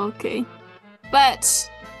 Oh, okay. But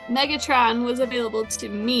Megatron was available to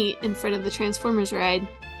meet in front of the Transformers ride,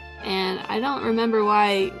 and I don't remember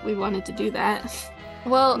why we wanted to do that.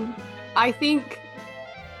 Well, I think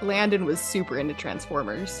Landon was super into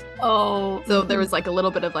Transformers. Oh. So there was like a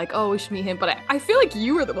little bit of like, oh, we should meet him. But I feel like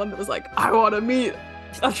you were the one that was like, I want to meet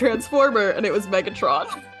a Transformer, and it was Megatron.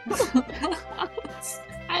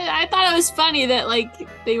 I thought it was funny that like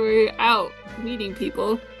they were out meeting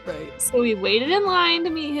people. Right. So we waited in line to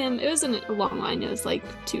meet him. It wasn't a long line. It was like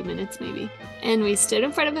 2 minutes maybe. And we stood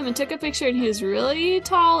in front of him and took a picture, and he was really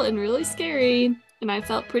tall and really scary. And I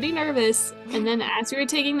felt pretty nervous. And then as we were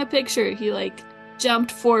taking the picture, he like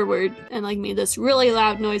jumped forward and like made this really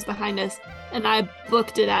loud noise behind us. And I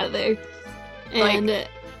booked it out of there. And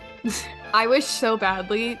I wish so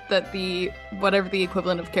badly that whatever the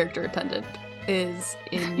equivalent of character attendant is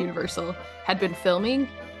in Universal had been filming.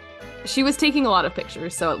 She was taking a lot of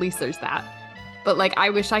pictures, so at least there's that. But like,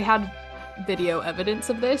 I wish I had video evidence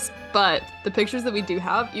of this, but the pictures that we do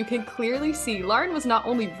have, you can clearly see Lauren was not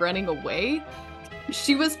only running away,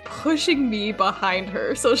 she was pushing me behind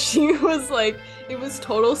her. So she was like, it was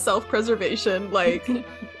total self-preservation. Like,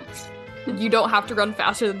 you don't have to run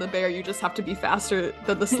faster than the bear, you just have to be faster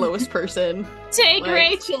than the slowest person. Take like,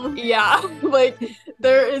 Rachel! Yeah, like,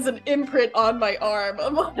 there is an imprint on my arm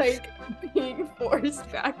of like being forced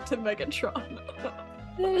back to Megatron.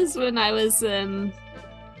 That was when I was, when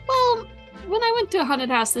I went to a haunted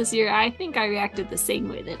house this year, I think I reacted the same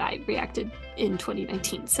way that I reacted in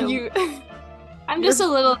 2019. So I'm just a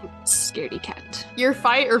little scaredy cat. Your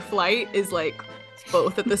fight or flight is like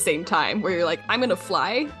both at the same time, where you're like, I'm gonna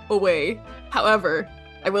fly away. However,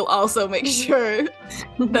 I will also make sure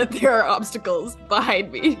that there are obstacles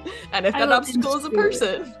behind me. And if that obstacle is a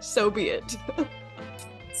person, so be it.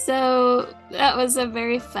 So that was a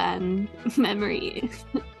very fun memory.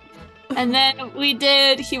 And then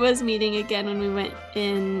he was meeting again when we went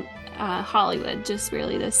in Hollywood, just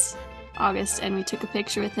really this August, and we took a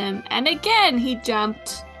picture with him. And again, he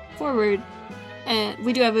jumped forward, and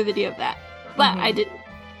we do have a video of that. But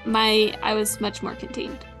I was much more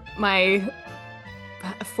contained. My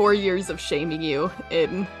 4 years of shaming you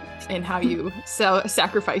in how you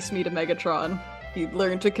sacrificed me to Megatron. You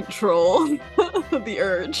learned to control the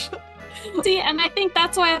urge. See, and I think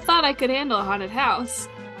that's why I thought I could handle a haunted house.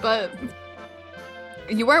 But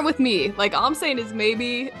you weren't with me. Like, all I'm saying is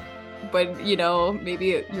maybe, but you know,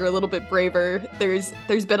 maybe you're a little bit braver. There's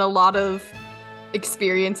been a lot of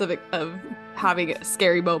experience of having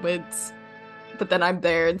scary moments, but then I'm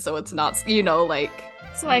there, and so it's not, you know, like,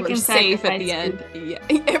 so I can safe at the end.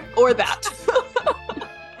 Yeah, or that.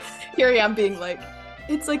 Here I am being like,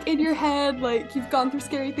 it's like in your head, like you've gone through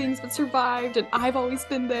scary things but survived, and I've always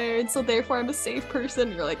been there, and so therefore I'm a safe person.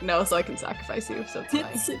 And you're like, no, so I can sacrifice you, so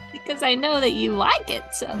it's fine. Because I know that you like it,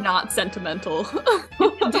 so. Not sentimental. Do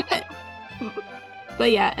it.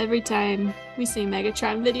 But yeah, every time we see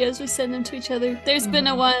Megatron videos, we send them to each other. There's one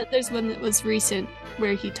that was recent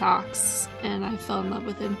where he talks, and I fell in love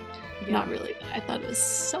with him. Yeah. Not really, but I thought it was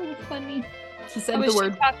so funny. He said the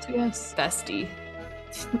word to us. Bestie.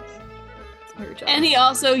 And he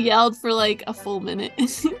also yelled for like a full minute.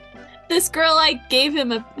 This girl like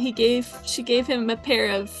she gave him a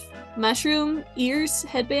pair of mushroom ears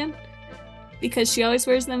headband, because she always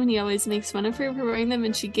wears them and he always makes fun of her for wearing them,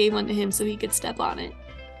 and she gave one to him so he could step on it.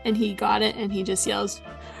 And he got it and he just yells,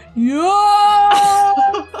 "Yeah!"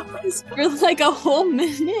 for like a whole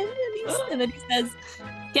minute, and then he says,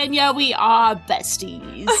 "Kenya, we are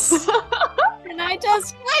besties." And And I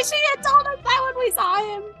just wish he had told us that when we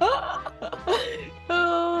saw him.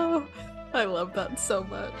 Oh, I love that so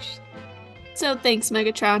much. So thanks,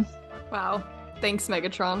 Megatron. Wow. Thanks,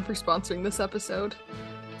 Megatron, for sponsoring this episode.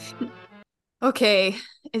 Okay,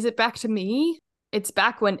 is it back to me? It's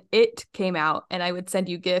back when It came out, and I would send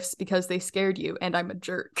you gifts because they scared you, and I'm a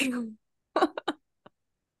jerk.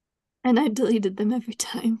 And I deleted them every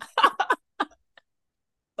time.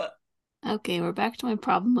 Okay, we're back to my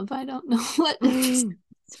problem of I don't know what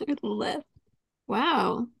episode left.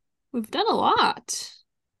 Wow, we've done a lot.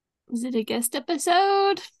 Is it a guest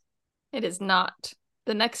episode? It is not.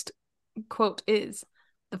 The next quote is,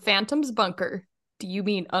 "The Phantom's bunker. Do you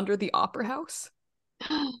mean under the opera house?"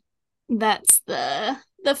 That's the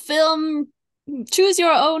film. Choose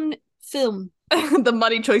your own film. The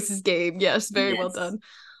money choices game. Yes, very well Yes. done.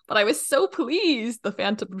 But I was so pleased the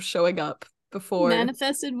Phantom was showing up before.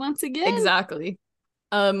 Manifested once again. Exactly.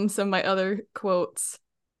 Some of my other quotes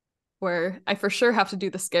were, I for sure have to do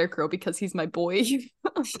the Scarecrow because he's my boy.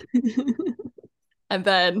 And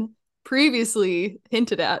then previously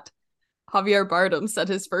hinted at, Javier Bardem said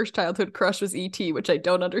his first childhood crush was E.T., which I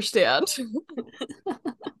don't understand.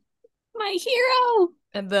 My hero.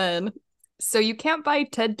 And then, so you can't buy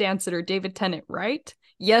Ted Danson or David Tennant, right?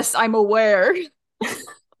 Yes, I'm aware.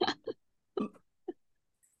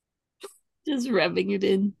 Just rubbing it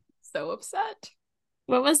in. So upset.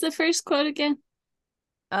 What was the first quote again?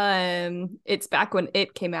 It's back when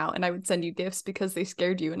It came out, and I would send you gifts because they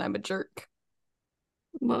scared you, and I'm a jerk.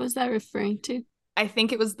 What was that referring to? I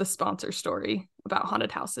think it was the sponsor story about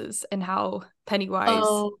haunted houses and how Pennywise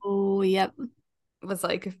Oh, yep. was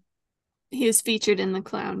like, He was featured in the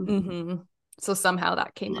clown mm-hmm. So somehow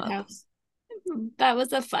that came up. house. That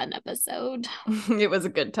was a fun episode. It was a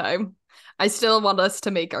good time. I still want us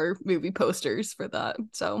to make our movie posters for that.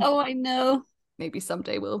 So Oh, I know. maybe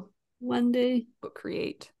someday we'll One day.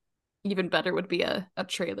 create. Even better would be a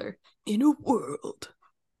trailer. In a world.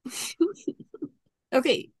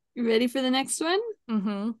 Okay, you ready for the next one?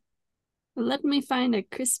 Mm-hmm. Let me find a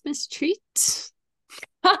Christmas treat.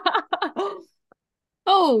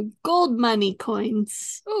 Oh, gold money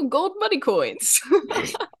coins. Oh, gold money coins.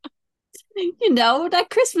 You know, that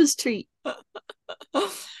Christmas treat.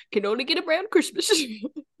 Can only get around Christmas.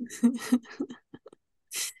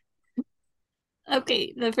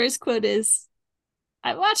 Okay, the first quote is,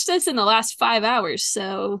 I watched this in the last 5 hours,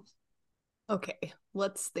 so... Okay,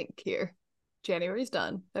 let's think here. January's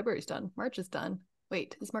done. February's done. March is done.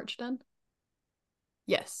 Wait, is March done?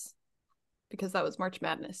 Yes, because that was March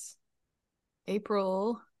Madness.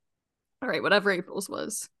 April. All right, whatever April's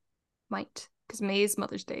was. Might. Because May is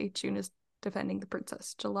Mother's Day. June is Defending the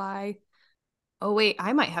Princess. July. Oh, wait,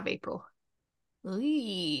 I might have April.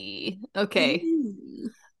 Eee. Okay.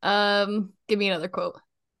 Give me another quote.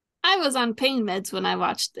 I was on pain meds when I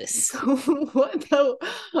watched this. What the?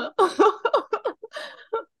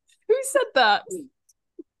 Who said that?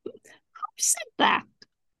 Who said that?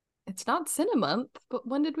 It's not Cinemonth, but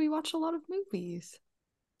when did we watch a lot of movies?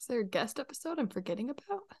 Is there a guest episode I'm forgetting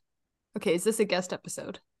about? Okay, is this a guest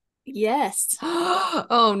episode? Yes.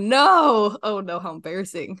 Oh no! Oh no, how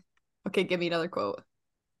embarrassing. Okay, give me another quote.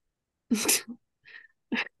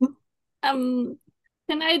 Can I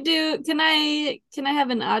have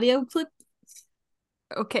an audio clip?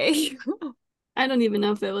 Okay. I don't even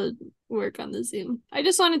know if it would work on the Zoom. I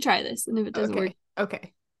just want to try this, and if it doesn't work,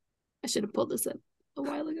 Okay. I should have pulled this up a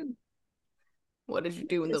while ago. What did you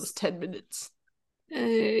do in those 10 minutes?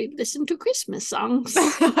 Listen to Christmas songs.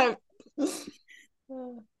 Hmm.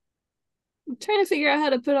 I'm trying to figure out how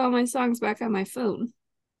to put all my songs back on my phone.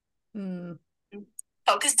 Oh,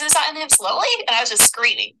 because do something to him slowly, and I was just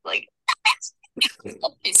screaming like,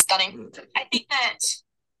 "It's stunning." I think that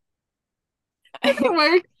It didn't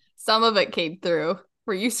work. Some of it came through.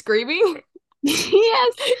 Were you screaming?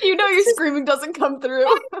 Yes. You know your screaming doesn't come through.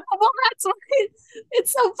 Well, that's why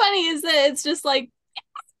it's so funny is that it's just like,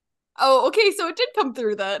 Oh, okay, so it did come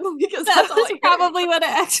through then. Because that that's all was I heard. probably what it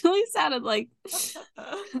actually sounded like.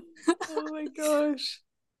 Oh my gosh.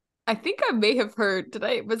 I think I may have heard,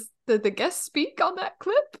 was the guest speak on that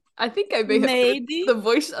clip? I think I may have Maybe. heard the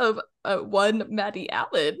voice of one Maddie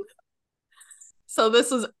Allen. So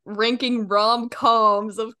this was ranking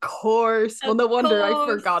rom-coms, of course. Well, no wonder I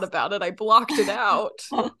forgot about it. I blocked it out.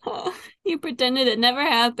 You pretended it never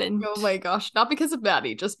happened. Oh my gosh, not because of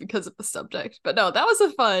Maddie, just because of the subject. But no, that was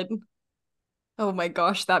a fun. Oh my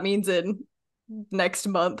gosh, that means in next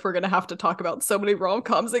month we're gonna have to talk about so many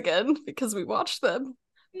rom-coms again because we watched them.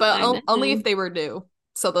 But only if they were new.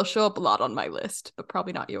 So they'll show up a lot on my list, but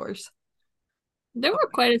probably not yours. There were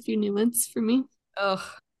quite a few new ones for me. Ugh.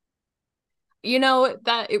 You know,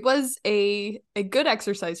 that it was a good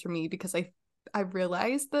exercise for me because I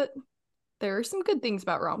realized that there are some good things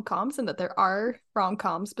about rom-coms and that there are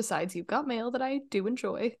rom-coms besides You've Got Mail that I do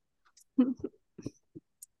enjoy.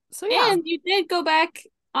 So yeah. And you did go back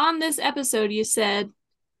on this episode. You said,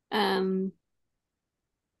 Maddie,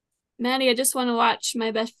 I just want to watch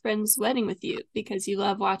my best friend's wedding with you because you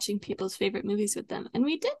love watching people's favorite movies with them. And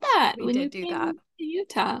we did that We when did you do came that. to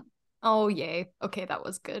Utah. Oh, yay. Okay, that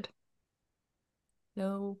was good.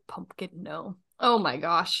 No pumpkin, no. Oh my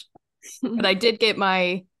gosh. But I did get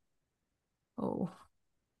my... Oh.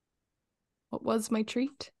 What was my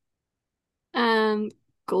treat?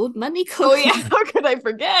 Gold money coins. Oh yeah, how could I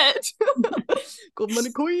forget? Gold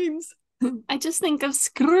money coins. I just think of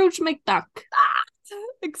Scrooge McDuck.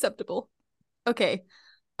 Acceptable. Okay.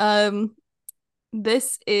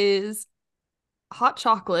 This is hot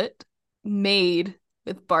chocolate made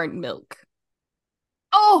with barn milk.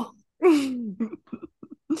 Oh,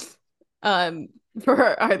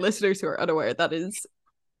 For our listeners who are unaware, that is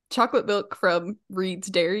chocolate milk from Reed's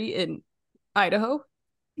Dairy in Idaho.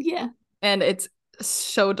 yeah. And it's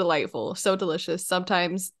so delightful, so delicious.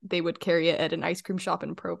 Sometimes they would carry it at an ice cream shop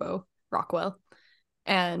in Provo, Rockwell.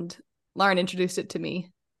 And Lauren introduced it to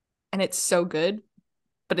me. And it's so good,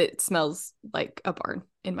 but it smells like a barn,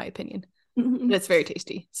 in my opinion. But it's very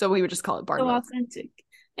tasty. So we would just call it barn So milk. authentic.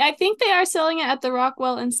 I think they are selling it at the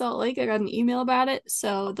Rockwell in Salt Lake. I got an email about it.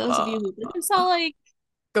 So those of you who live in Salt Lake,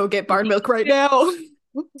 Go get barn milk right now.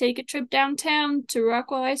 take a trip downtown to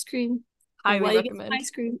Rockwell Ice Cream. And while Highly you get some recommend. ice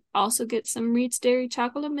cream, also get some Reed's Dairy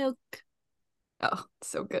chocolate milk. Oh,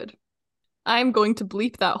 so good. I'm going to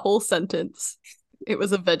bleep that whole sentence. It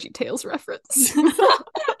was a VeggieTales reference.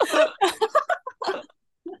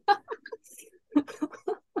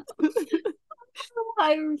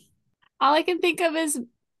 All I can think of is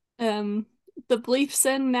the Bleeps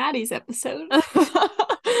and Maddie's episode.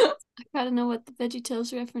 I gotta know what the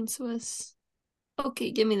VeggieTales reference was.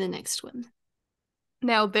 Okay, give me the next one.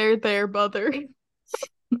 Now they're mother.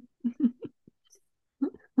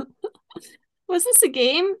 Was this a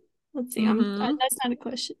game? Let's see. Mhm. That's not a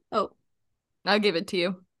question. Oh, I'll give it to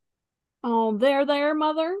you. oh, there,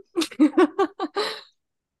 mother.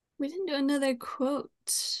 We didn't do another quote.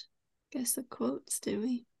 Guess the quotes, did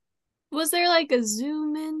we? Was there like a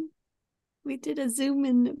zoom in? We did a zoom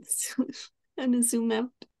in episode and a zoom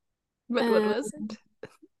out. What was it?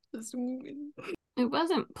 It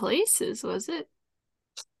wasn't places, was it?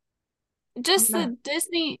 Just the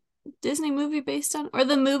Disney movie based on, or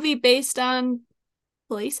the movie based on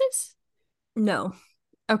places? No.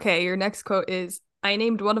 Okay, your next quote is, I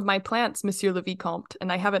named one of my plants Monsieur le Vicomte,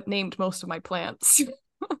 and I haven't named most of my plants.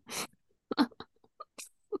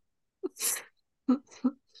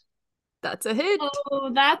 That's a hit.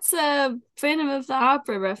 Oh, that's a Phantom of the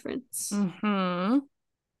Opera reference. Mm-hmm.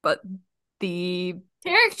 But the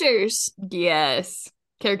Characters. yes,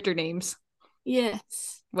 character names.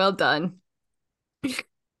 Yes. Well done.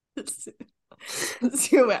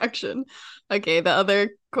 Zoom action. Okay, the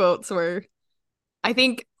other quotes were, I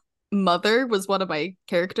think Mother was one of my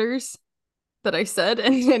characters that I said,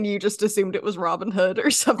 and then you just assumed it was Robin Hood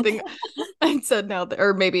or something. And said now that,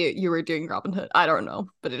 or maybe you were doing Robin Hood. I don't know,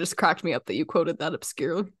 but it just cracked me up that you quoted that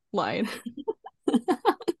obscure line.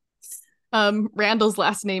 Randall's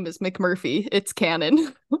last name is McMurphy. It's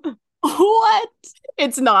canon. What?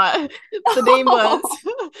 It's not. The name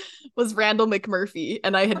was Randall McMurphy,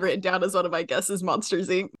 and I had written down as one of my guesses Monsters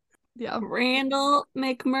Inc. Yeah. Randall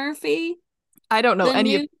McMurphy? I don't know The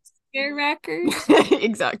any new scare record?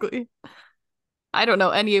 Exactly. I don't know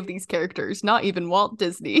any of these characters, not even Walt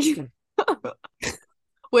Disney.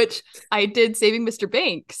 Which I did Saving Mr.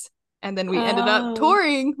 Banks, and then we ended up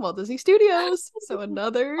touring Walt Disney Studios. So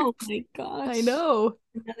another. Oh my gosh. I know.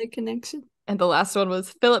 Another connection. And the last one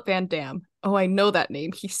was Philip Van Dam. Oh, I know that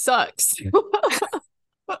name. He sucks. Who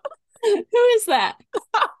is that?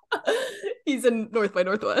 He's in North by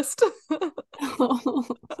Northwest.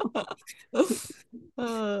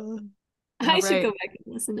 I should go back and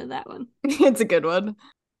listen to that one. It's a good one.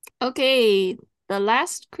 Okay, The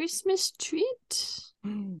Last Christmas Treat.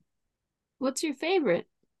 What's your favorite?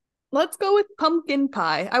 Let's go with pumpkin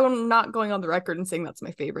pie. I'm not going on the record and saying that's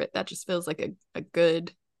my favorite. That just feels like a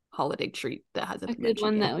good holiday treat that hasn't been good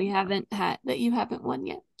one yet. that we haven't had, that you haven't won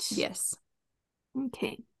yet. Yes.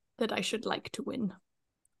 Okay. That I should like to win.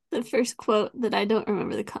 The first quote that I don't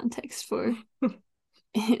remember the context for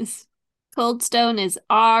is, Cold Stone is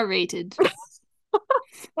R-rated.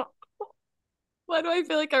 Why do I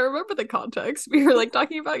feel like I remember the context? We were like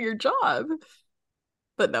talking about your job.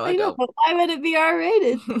 But no, I don't. But why would it be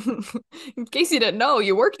R-rated? In case you didn't know,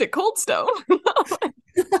 you worked at Cold Stone.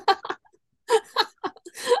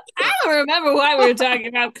 I don't remember why we were talking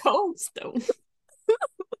about Cold Stone.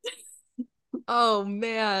 Oh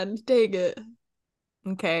man, dang it.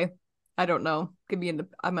 Okay, I don't know.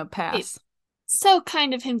 I'm a pass. So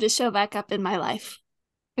kind of him to show back up in my life.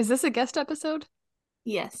 Is this a guest episode?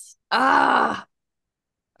 Yes. Ah,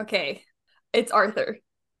 okay. It's Arthur.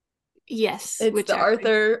 Yes. It's which the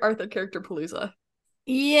Arthur character Palooza.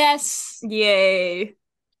 Yes. Yay.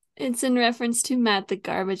 It's in reference to Matt the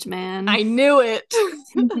Garbage Man. I knew it.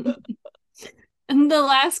 And the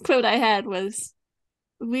last quote I had was,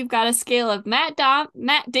 "We've got a scale of Matt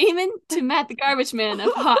Damon to Matt the Garbage Man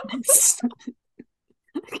of hotness."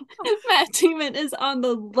 Matt Damon is on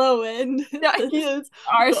the low end. Yeah, he is.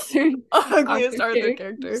 Arthur. Ugliest Arthur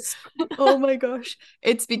character. Oh my gosh.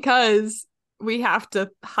 It's because we have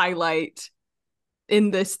to highlight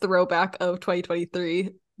in this throwback of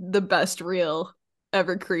 2023 the best reel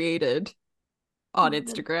ever created on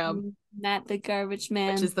Instagram. Matt the Garbage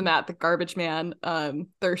Man. Which is the Matt the Garbage Man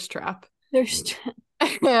thirst trap. Thirst trap.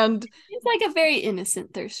 And it's like a very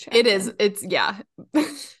innocent thirst trap. It is. It's yeah.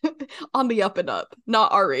 On the up and up.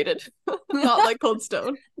 Not R-rated. Not like Cold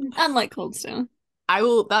Stone. Unlike Cold Stone.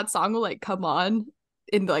 That song will like come on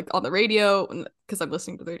in like on the radio because I'm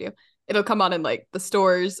listening to the radio. It'll come on in like the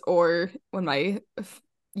stores or when my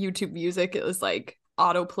YouTube music is like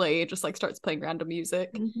autoplay, it just like starts playing random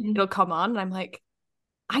music. Mm-hmm. It'll come on and I'm like,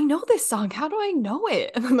 I know this song. How do I know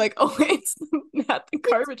it? And I'm like, oh, it's Matt the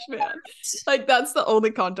Garbage Man. Like, that's the only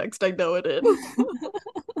context I know it in.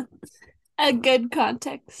 A good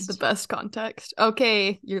context. The best context.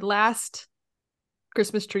 Okay, your last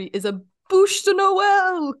Christmas tree is a bûche de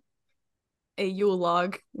Noël. A Yule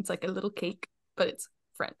log. It's like a little cake, but it's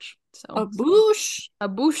French. So a bûche. A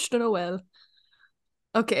bûche de Noël.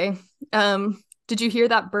 Okay. Did you hear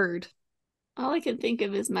that bird? All I can think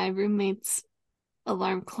of is my roommate's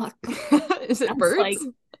alarm clock. Is it birds? Like,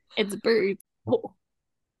 it's birds. Oh.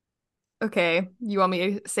 Okay, you want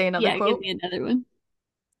me to say another quote? Yeah, give me another one.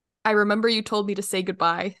 I remember you told me to say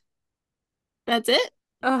goodbye. That's it?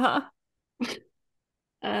 Uh-huh.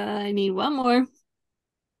 I need one more.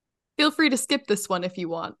 Feel free to skip this one if you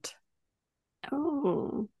want.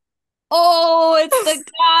 Oh, it's the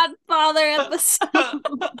Godfather episode.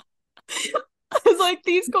 I was like,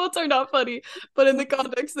 these quotes are not funny, but in the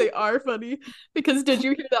context, they are funny. Because did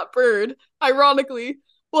you hear that bird? Ironically,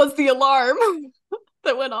 was the alarm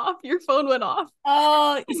that went off. Your phone went off.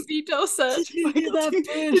 Oh, Vito said, did you hear that bird?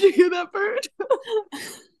 Did you hear that bird?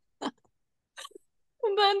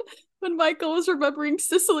 And then when Michael was remembering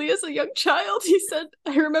Sicily as a young child, he said,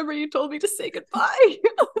 I remember you told me to say goodbye.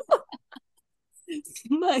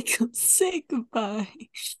 Michael, say goodbye.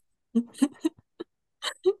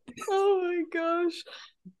 Oh my gosh.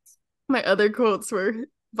 My other quotes were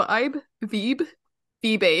vibe, vibe,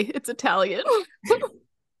 it's Italian.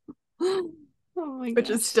 Oh my Which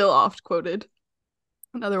is still oft quoted.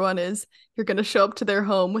 Another one is, you're gonna show up to their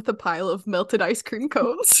home with a pile of melted ice cream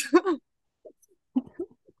cones.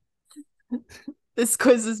 This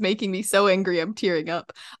quiz is making me so angry I'm tearing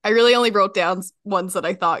up. I really only wrote down ones that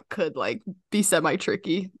I thought could like be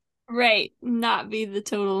semi-tricky. Right, not be the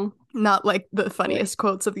total. Not like the funniest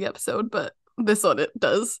quotes of the episode, but this one it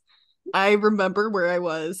does. I remember where I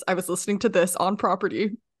was listening to this on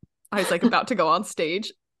property. I was like about to go on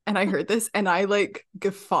stage and I heard this and I like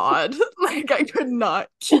guffawed. Like I could not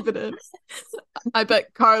keep it in. I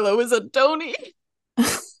bet Carlo was a Donny.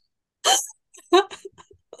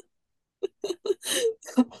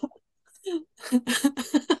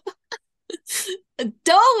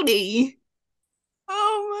 Donny.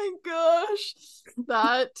 Oh my gosh.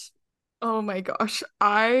 Oh my gosh.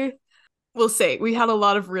 I will say we had a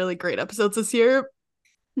lot of really great episodes this year,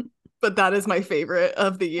 but that is my favorite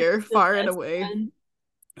of the year, far and away. One.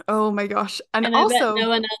 Oh my gosh. And I also bet no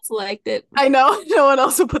one else liked it. I know no one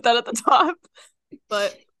else will put that at the top.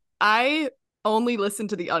 But I only listen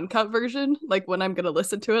to the uncut version. Like when I'm gonna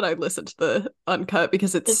listen to it, I listen to the uncut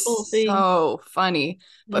because it's so funny.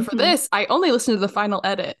 But for this, I only listen to the final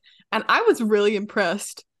edit. And I was really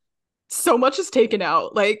impressed. So much is taken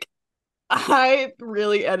out. Like I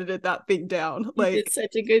really edited that thing down. Like you did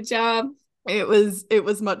such a good job. It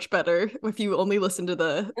was much better. If you only listen to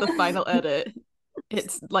the final edit,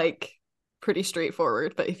 it's like pretty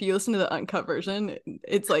straightforward. But if you listen to the uncut version,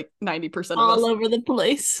 it's like 90% of all us over the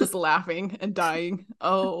place, just laughing and dying.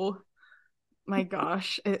 Oh my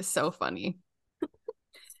gosh, it's so funny.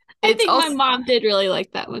 I think my mom did really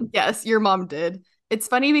like that one. Yes, your mom did. It's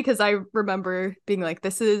funny because I remember being like,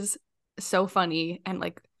 this is so funny. And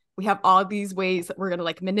like, we have all these ways that we're going to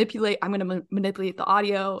like manipulate. I'm going to manipulate the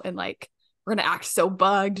audio and like we're gonna act so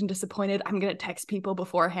bugged and disappointed. I'm gonna text people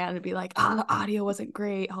beforehand and be like, the audio wasn't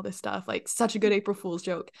great, all this stuff. Like, such a good April Fool's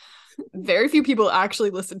joke. Very few people actually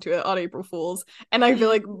listen to it on April Fool's, and I feel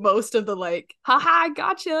like most of the like, haha,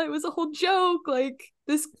 gotcha, it was a whole joke, like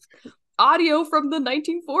this audio from the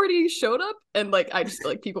 1940s showed up, and like I just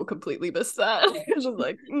feel like people completely missed that. It's just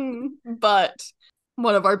like, but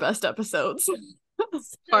one of our best episodes,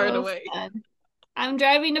 far and away. Fun. I'm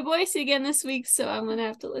driving to Boise again this week, so I'm gonna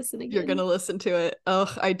have to listen again. You're gonna listen to it.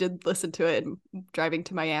 Oh, I did listen to it driving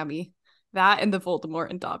to Miami. That and the Voldemort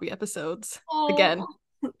and Dobby episodes. Again,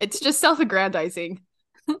 it's just self-aggrandizing,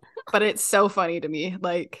 but it's so funny to me.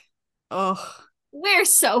 Like, we're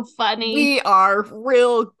so funny. We are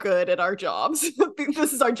real good at our jobs.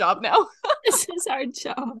 This is our job now. This is our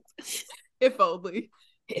job. If only.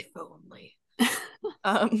 If only.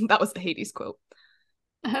 That was the Hades quote.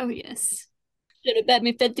 Oh, yes. Should have bet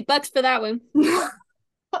me $50 for that one.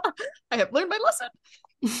 I have learned my lesson.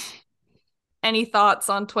 Any thoughts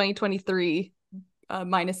on 2023,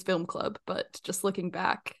 minus film club, but just looking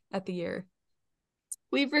back at the year?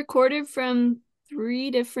 We've recorded from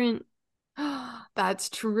 3 different... That's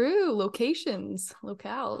true.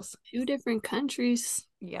 Locales. 2 different countries.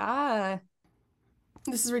 Yeah.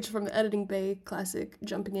 This is Rachel from the Editing Bay Classic,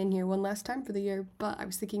 jumping in here one last time for the year, but I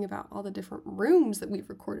was thinking about all the different rooms that we've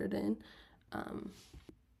recorded in.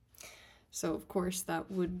 So of course that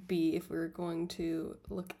would be if we were going to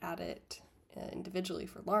look at it individually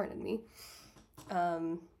for Lauren and me.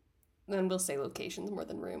 Then we'll say locations more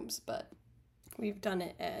than rooms, but we've done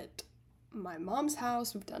it at my mom's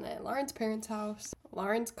house, we've done it at Lauren's parents' house,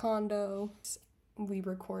 Lauren's condo. We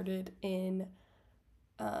recorded in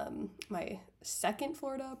my second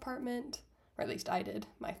Florida apartment, or at least I did,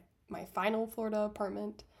 my final Florida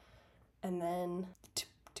apartment, and then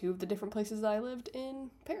 2 of the different places that I lived in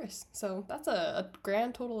Paris. So that's a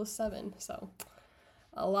grand total of 7. So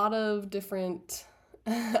a lot of different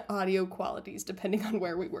audio qualities depending on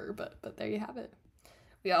where we were, but there you have it.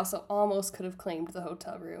 We also almost could have claimed the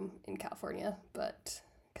hotel room in California, but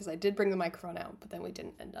because I did bring the microphone out, but then we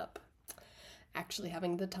didn't end up actually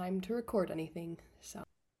having the time to record anything. So,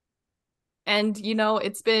 and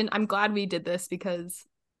I'm glad we did this because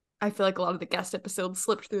I feel like a lot of the guest episodes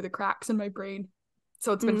slipped through the cracks in my brain.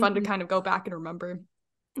 So it's been fun to kind of go back and remember.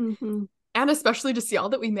 And especially to see all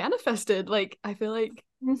that we manifested. Like, I feel like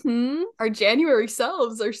our January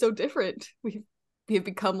selves are so different. We have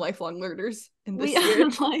become lifelong learners in this year. We are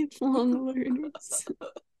lifelong learners.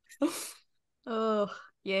 Oh,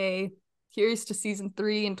 yay. Here's to season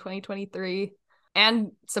 3 in 2023.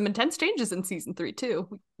 And some intense changes in season 3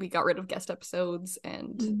 too. We got rid of guest episodes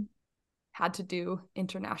and had to do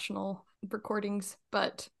international recordings,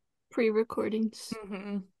 but pre-recordings.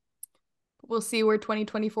 We'll see where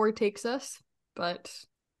 2024 takes us, but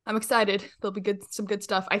I'm excited. There'll be some good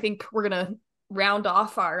stuff. I think we're gonna round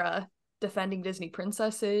off our defending Disney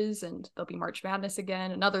princesses, and there'll be March Madness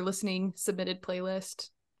again, another listening submitted playlist.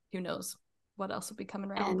 Who knows what else will be coming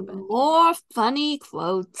around the bend. More funny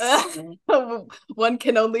quotes. One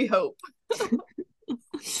can only hope.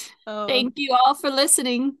 Thank you all for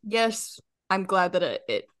listening. Yes, I'm glad that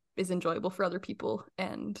it is enjoyable for other people,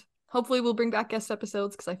 and hopefully we'll bring back guest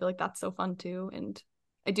episodes because I feel like that's so fun too, and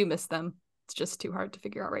I do miss them. It's just too hard to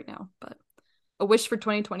figure out right now, but a wish for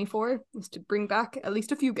 2024 is to bring back at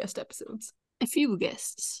least a few guest episodes. A few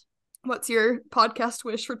guests. What's your podcast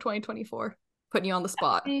wish for 2024? Putting you on the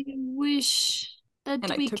spot. I wish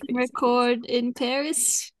that we can record in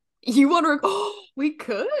Paris. You want to we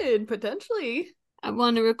could, potentially. I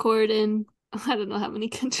want to record in, I don't know how many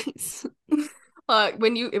countries.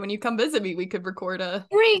 When you come visit me, we could record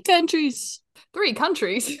 3 countries. 3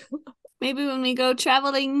 countries? Maybe when we go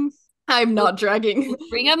traveling. I'm not dragging.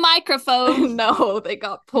 Bring a microphone. No, they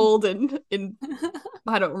got pulled in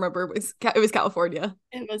I don't remember. It was California.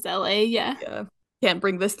 It was LA, yeah. Yeah. Can't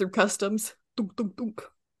bring this through customs. Dunk, dunk, dunk.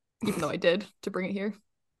 Even though I did to bring it here.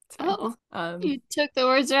 Oh, you took the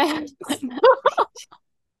words right out of my mouth.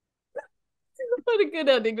 What a good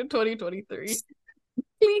ending to 2023.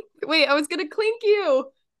 Clink. Wait, I was gonna clink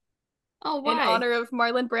you. Oh, why? In honor of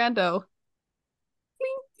Marlon Brando.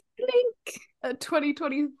 Clink, clink.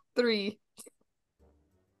 2023.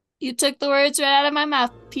 You took the words right out of my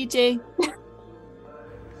mouth, PJ.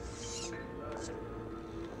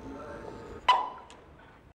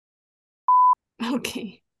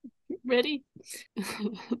 Okay. Ready?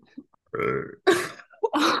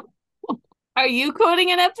 Are you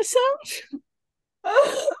quoting an episode?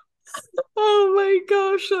 Oh my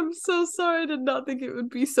gosh, I'm so sorry. I did not think it would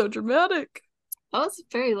be so dramatic. Oh, it's a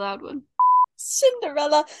very loud one.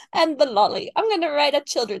 Cinderella and the Lolly. I'm going to write a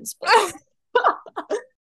children's book.